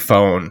controller is your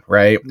phone,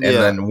 right? And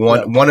then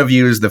one of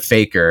you is the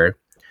Faker.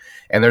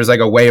 And there's like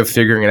a way of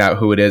figuring it out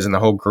who it is, and the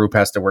whole group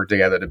has to work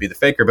together to be the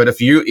Faker. But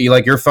if you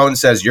like your phone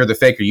says you're the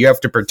Faker, you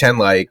have to pretend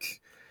like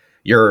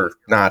you're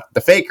not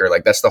the Faker.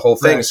 Like that's the whole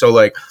thing. Right. So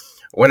like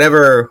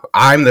whenever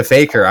I'm the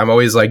Faker, I'm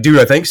always like, dude,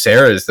 I think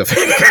Sarah is the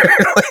Faker.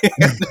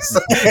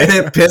 And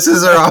it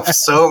pisses her off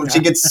so she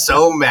gets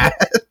so mad.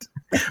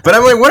 But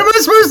I'm like, what am I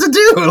supposed to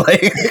do?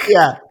 Like,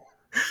 yeah.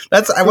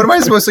 What am I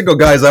supposed to go,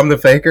 guys? I'm the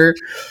Faker.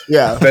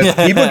 Yeah, but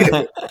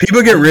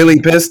people get really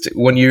pissed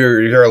when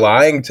you're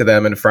lying to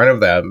them in front of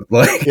them.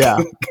 Like,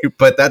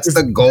 but that's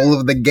the goal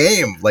of the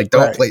game. Like,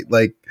 don't play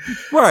like.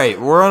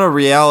 Right, we're on a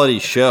reality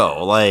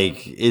show.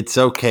 Like, it's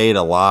okay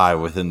to lie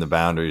within the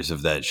boundaries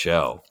of that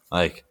show.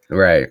 Like,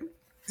 right.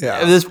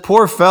 Yeah, this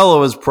poor fellow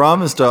was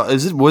promised.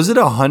 Was it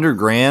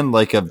 $100,000?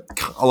 Like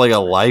a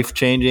life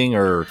changing,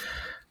 or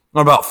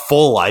not about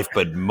full life,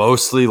 but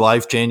mostly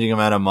life changing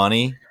amount of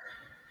money.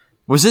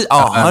 Was it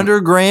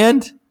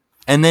 $100,000?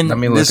 And then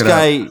this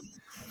guy,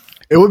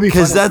 it would be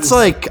because that's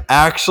like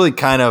actually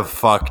kind of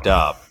fucked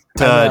up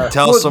to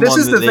tell someone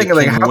that they can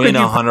win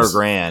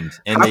 $100,000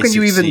 and they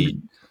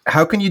succeed.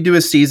 How can you do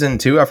a season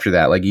 2 after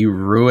that? Like, you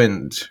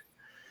ruined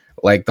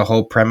like the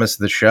whole premise of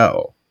the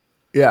show.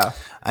 Yeah,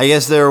 I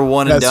guess they were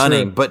one and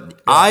done.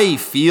 But I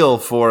feel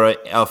for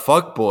a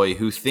fuckboy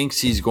who thinks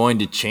he's going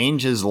to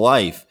change his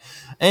life,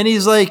 and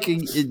he's like,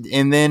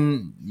 and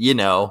then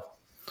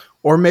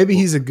or maybe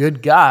he's a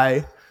good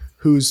guy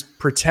who's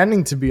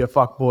pretending to be a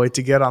fuckboy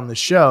to get on the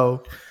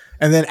show,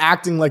 and then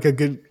acting like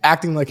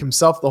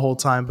himself the whole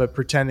time, but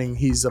pretending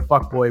he's a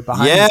fuckboy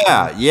behind.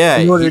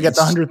 In order to get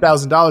the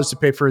 $100,000 to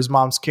pay for his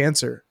mom's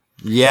cancer.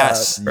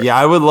 Yes,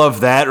 I would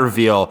love that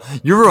reveal.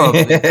 You're a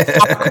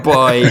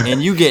fuckboy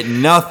and you get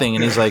nothing,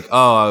 and he's like,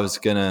 "Oh, I was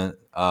gonna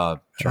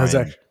try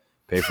and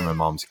pay for my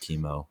mom's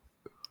chemo."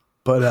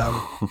 But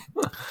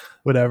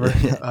whatever.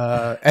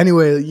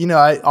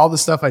 Anyway, all the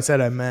stuff I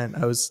said I meant.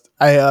 I was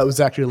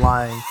actually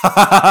lying.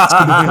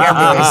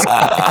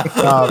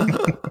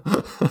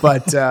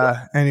 But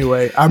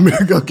anyway, I'm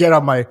gonna go get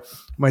on my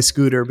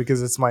scooter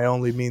because it's my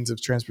only means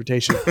of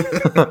transportation.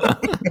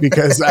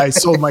 Because I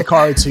sold my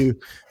car to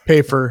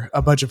pay for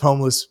a bunch of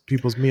homeless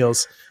people's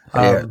meals.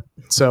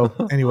 So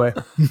anyway,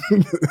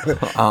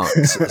 how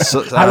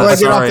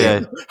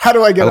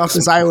do I get off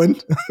this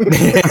island?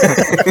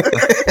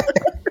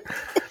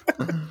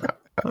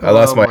 I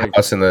lost my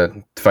house in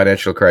the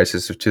financial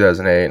crisis of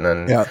 2008, and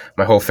then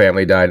my whole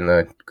family died in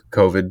the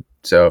COVID.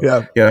 So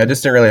I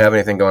just didn't really have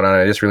anything going on.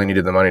 I just really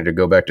needed the money to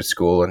go back to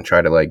school and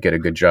try to like get a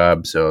good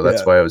job. So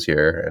that's why I was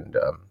here.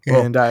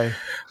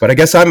 But I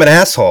guess I'm an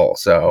asshole.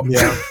 So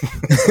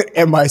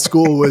and my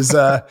school was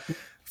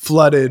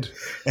flooded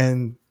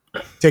and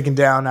taken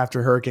down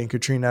after Hurricane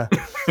Katrina.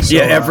 So,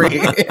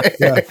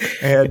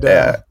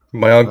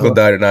 my uncle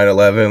died at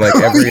 9/11, like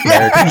every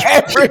American.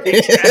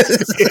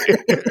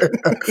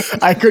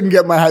 I couldn't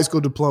get my high school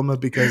diploma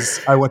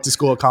because I went to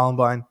school at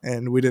Columbine,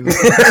 and we didn't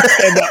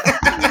end up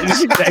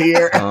that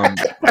year.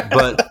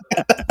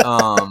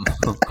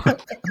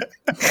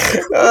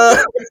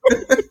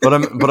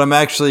 But I'm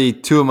actually,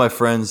 2 of my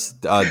friends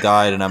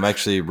died, and I'm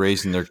actually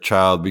raising their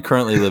child. We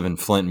currently live in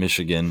Flint,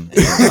 Michigan.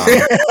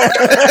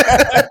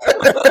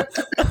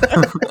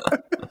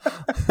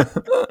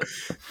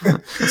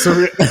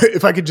 So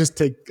if I could just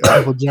take a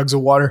couple jugs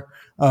of water.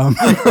 I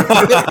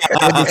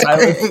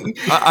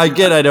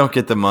don't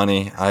get the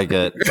money. I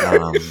get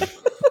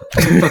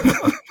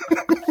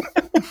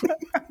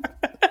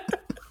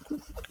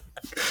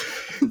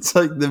it's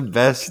like the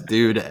best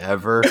dude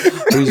ever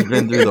who's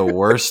been through the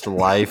worst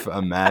life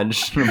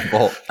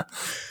imaginable.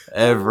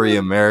 Every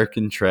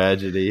American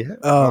tragedy.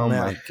 Oh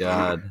my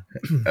god.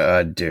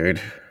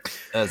 Dude.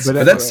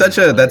 That's such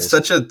a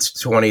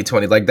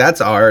 2020, like that's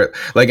our,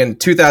 like in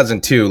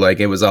 2002, like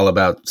it was all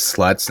about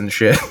sluts and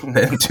shit.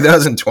 In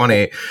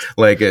 2020,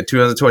 like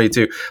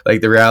 2022,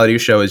 like the reality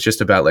show is just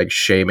about like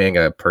shaming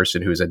a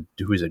person who's a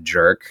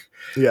jerk.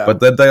 Yeah. But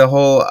the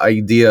whole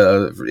idea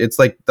of, it's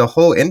like the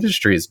whole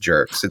industry is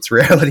jerks. It's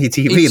reality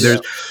TV.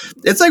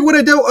 It's like what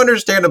I don't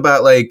understand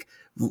about like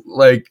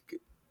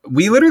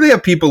we literally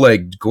have people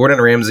like Gordon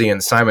Ramsay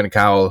and Simon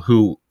Cowell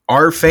who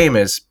are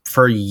famous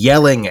for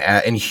yelling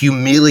at and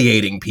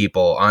humiliating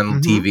people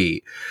on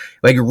TV.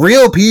 Like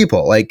real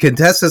people, like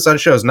contestants on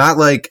shows, not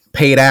like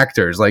paid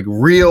actors, like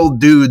real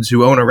dudes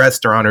who own a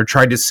restaurant or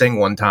tried to sing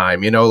one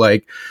time,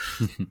 like,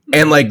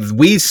 and like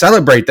we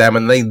celebrate them.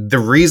 And the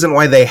reason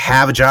why they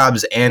have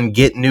jobs and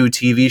get new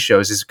TV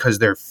shows is because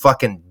they're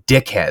fucking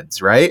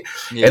dickheads, right?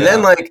 Yeah. And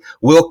then like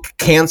we'll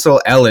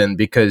cancel Ellen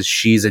because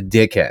she's a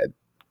dickhead.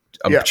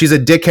 she's a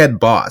dickhead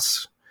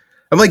boss.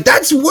 I'm like,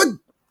 that's what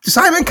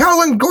Simon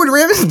Cowell and Gordon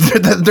Ramsay,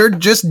 they're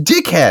just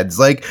dickheads.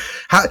 Like,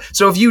 how?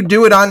 So if you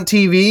do it on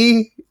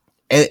TV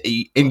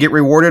and get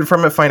rewarded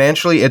from it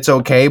financially, it's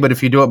okay. But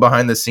if you do it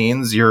behind the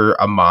scenes, you're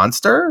a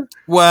monster.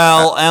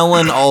 Well,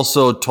 Ellen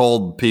also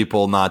told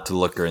people not to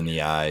look her in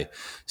the eye.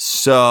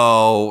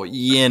 So,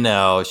 you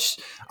know,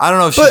 I don't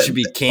know if she should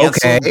be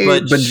canceled. Okay,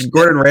 but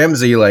Gordon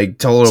Ramsay like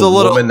told a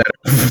woman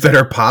that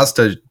her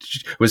pasta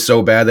was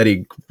so bad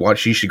that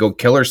she should go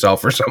kill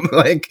herself or something.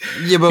 Like,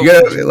 yeah, but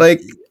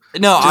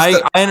no, I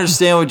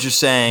understand what you're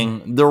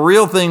saying. The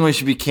real thing we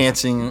should be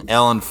canceling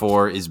Ellen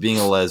for is being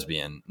a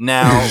lesbian.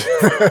 Now,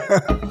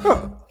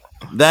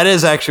 that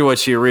is actually what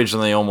she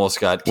originally almost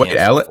got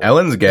canceled.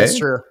 Ellen's gay. That's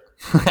true.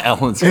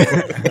 Ellen's gay.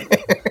 Since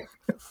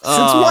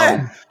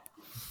when?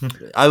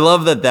 I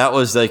love that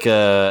was like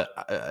no,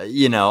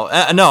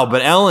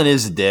 but Ellen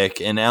is a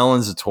dick and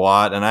Ellen's a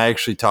twat. And I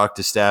actually talked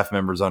to staff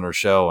members on her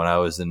show when I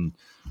was in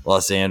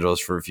Los Angeles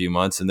for a few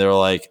months, and they were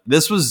like,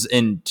 this is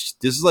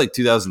like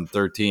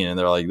 2013, and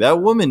they're like,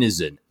 that woman is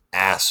an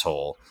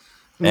asshole.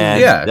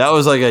 And that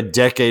was like a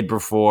decade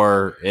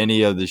before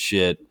any of the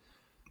shit.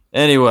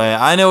 Anyway,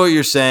 I know what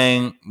you're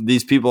saying.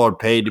 These people are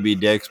paid to be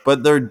dicks,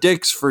 but they're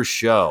dicks for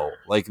show.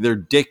 Like, they're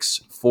dicks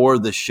for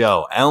the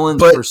show.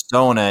 Ellen's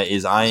persona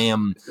is I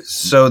am.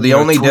 So the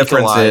only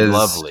difference is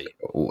lovely.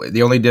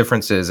 The only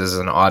difference is as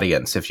an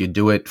audience if you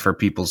do it for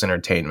people's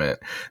entertainment.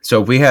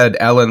 So if we had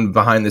Ellen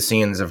behind the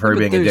scenes of her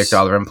being a dick to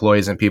all her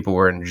employees and people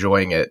were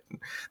enjoying it,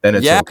 then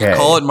it's okay.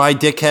 Call it my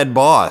dickhead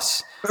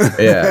boss.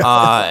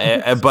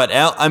 Yeah. But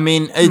I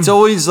mean, it's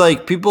always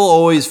like people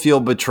always feel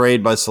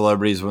betrayed by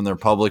celebrities when their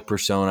public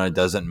persona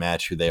doesn't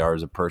match who they are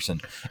as a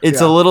person.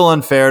 It's a little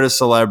unfair to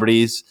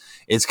celebrities.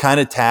 It's kind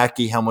of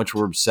tacky how much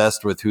we're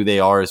obsessed with who they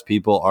are as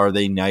people. Are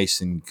they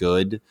nice and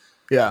good?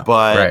 Yeah.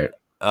 But,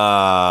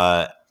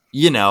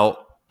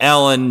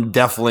 Ellen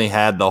definitely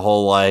had the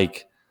whole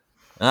like,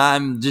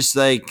 I'm just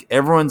like,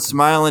 everyone's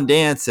smile and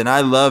dance and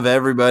I love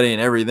everybody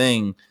and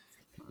everything.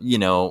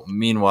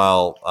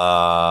 Meanwhile,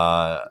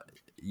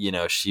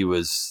 she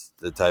was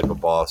the type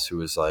of boss who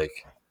was like,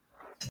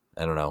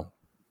 I don't know,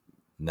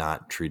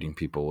 not treating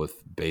people with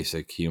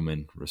basic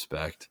human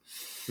respect.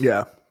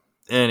 Yeah.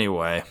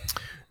 Anyway,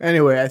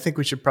 I think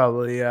we should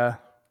probably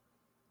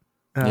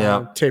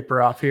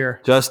taper off here.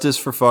 Justice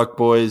for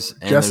fuckboys.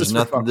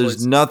 And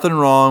there's nothing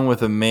wrong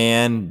with a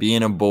man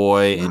being a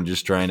boy and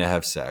just trying to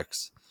have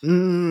sex. Yes.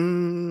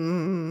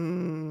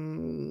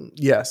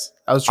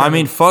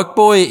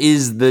 Fuckboy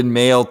is the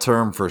male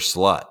term for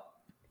slut.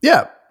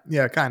 Yeah.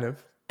 Yeah, kind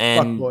of.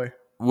 And fuckboy.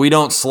 We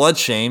don't slut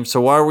shame, so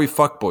why are we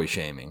fuckboy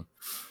shaming?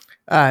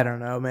 I don't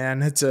know,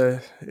 man. It's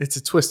a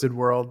twisted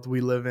world we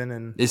live in,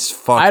 and it's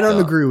fucked I don't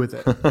up. agree with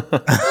it.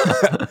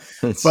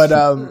 But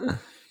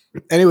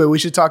anyway, we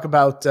should talk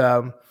about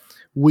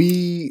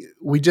we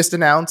just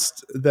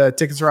announced the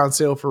tickets are on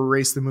sale for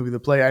Race the Movie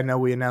the Play. I know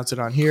we announced it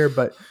on here,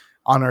 but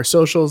on our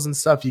socials and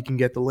stuff, you can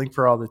get the link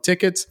for all the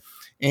tickets.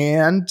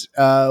 And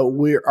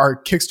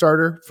our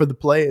Kickstarter for the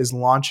play is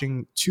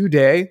launching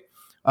today.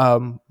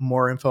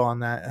 More info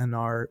on that in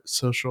our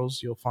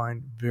socials you'll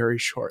find very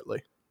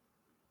shortly.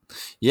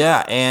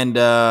 Yeah, and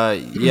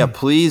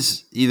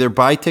please either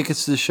buy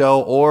tickets to the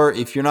show, or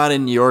if you're not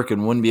in New York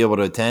and wouldn't be able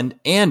to attend,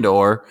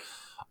 or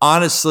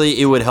honestly,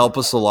 it would help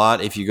us a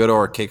lot if you go to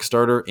our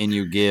Kickstarter and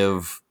you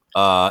give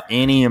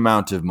any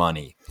amount of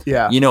money.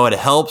 Yeah. It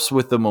helps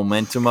with the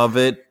momentum of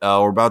it.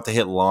 We're about to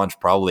hit launch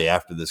probably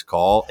after this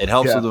call. It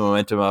helps with the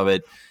momentum of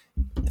it.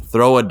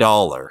 Throw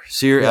 $1.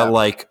 So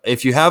like,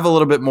 if you have a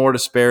little bit more to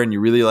spare and you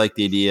really like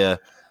the idea,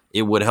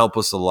 it would help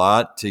us a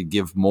lot to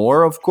give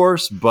more, of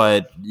course.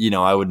 But,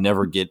 I would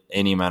never get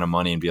any amount of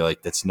money and be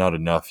like, that's not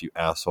enough, you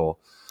asshole.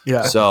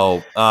 Yeah.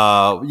 So,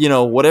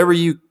 whatever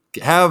you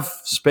have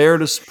spare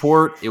to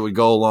support, it would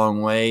go a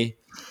long way.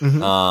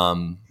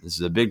 Mm-hmm. This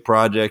is a big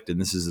project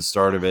and this is the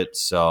start of it.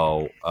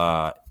 So,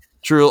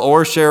 true.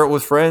 Or share it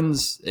with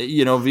friends,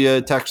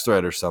 via text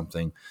thread or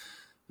something.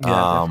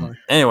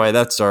 Anyway,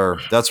 that's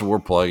what we're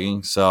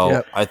plugging.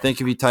 So I think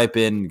if you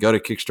go to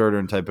Kickstarter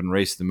and type in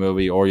Race the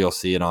Movie, or you'll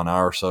see it on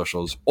our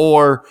socials,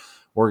 or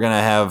we're going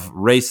to have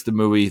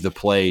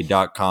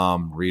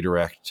racethemovietheplay.com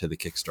redirect to the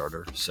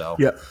Kickstarter. So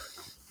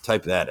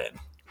type that in.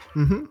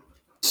 Mm-hmm.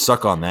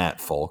 Suck on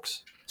that,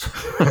 folks.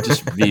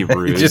 Just be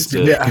rude.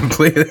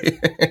 Completely.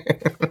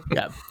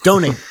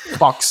 Donate,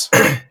 fucks.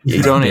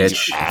 You donate,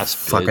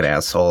 fucking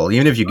asshole.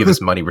 Even if you give us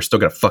money, we're still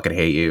gonna fucking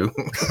hate you.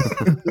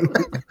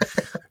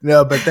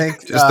 No, but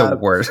thanks. Just the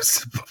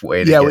worst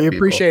way to get we people.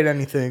 Appreciate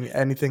anything.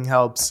 Anything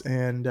helps,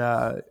 and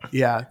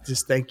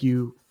just thank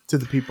you to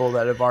the people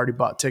that have already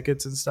bought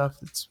tickets and stuff.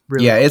 It's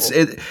really cool.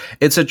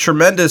 It's a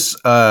tremendous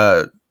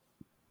a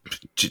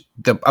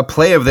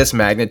play of this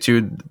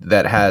magnitude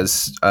that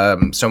has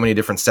so many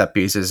different set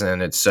pieces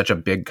and it's such a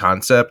big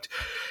concept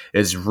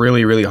is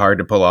really, really hard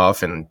to pull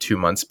off in 2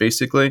 months,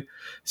 basically.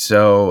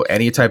 So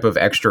any type of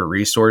extra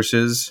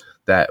resources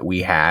that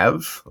we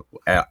have,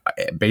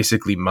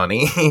 basically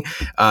money,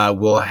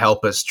 will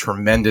help us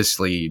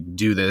tremendously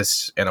do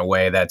this in a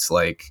way that's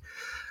like,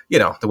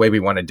 the way we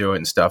want to do it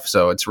and stuff.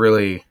 So it's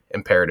really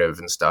imperative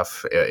and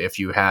stuff if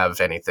you have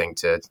anything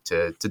to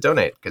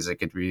donate, because it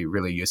could be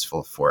really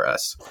useful for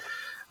us.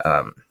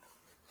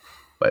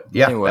 But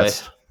yeah, anyway.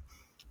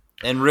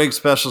 And Rig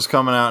Special's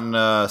coming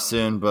out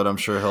soon, but I'm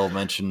sure he'll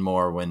mention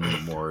more when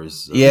more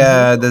is.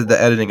 Yeah, the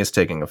editing is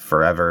taking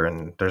forever,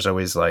 and there's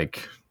always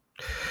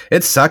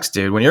it sucks,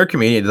 dude. When you're a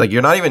comedian,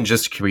 you're not even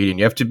just a comedian.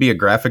 You have to be a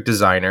graphic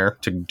designer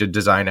to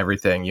design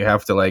everything. You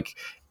have to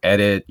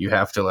edit. You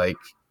have to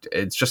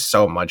it's just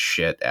so much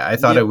shit. I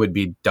thought it would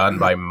be done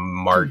by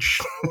March.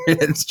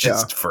 It's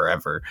just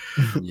forever.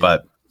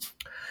 But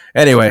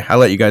anyway, I'll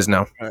let you guys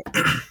know.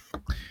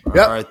 All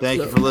right.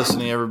 Thank you for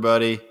listening,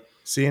 everybody.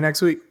 See you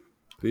next week.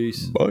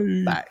 Peace.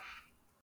 Bye. Bye.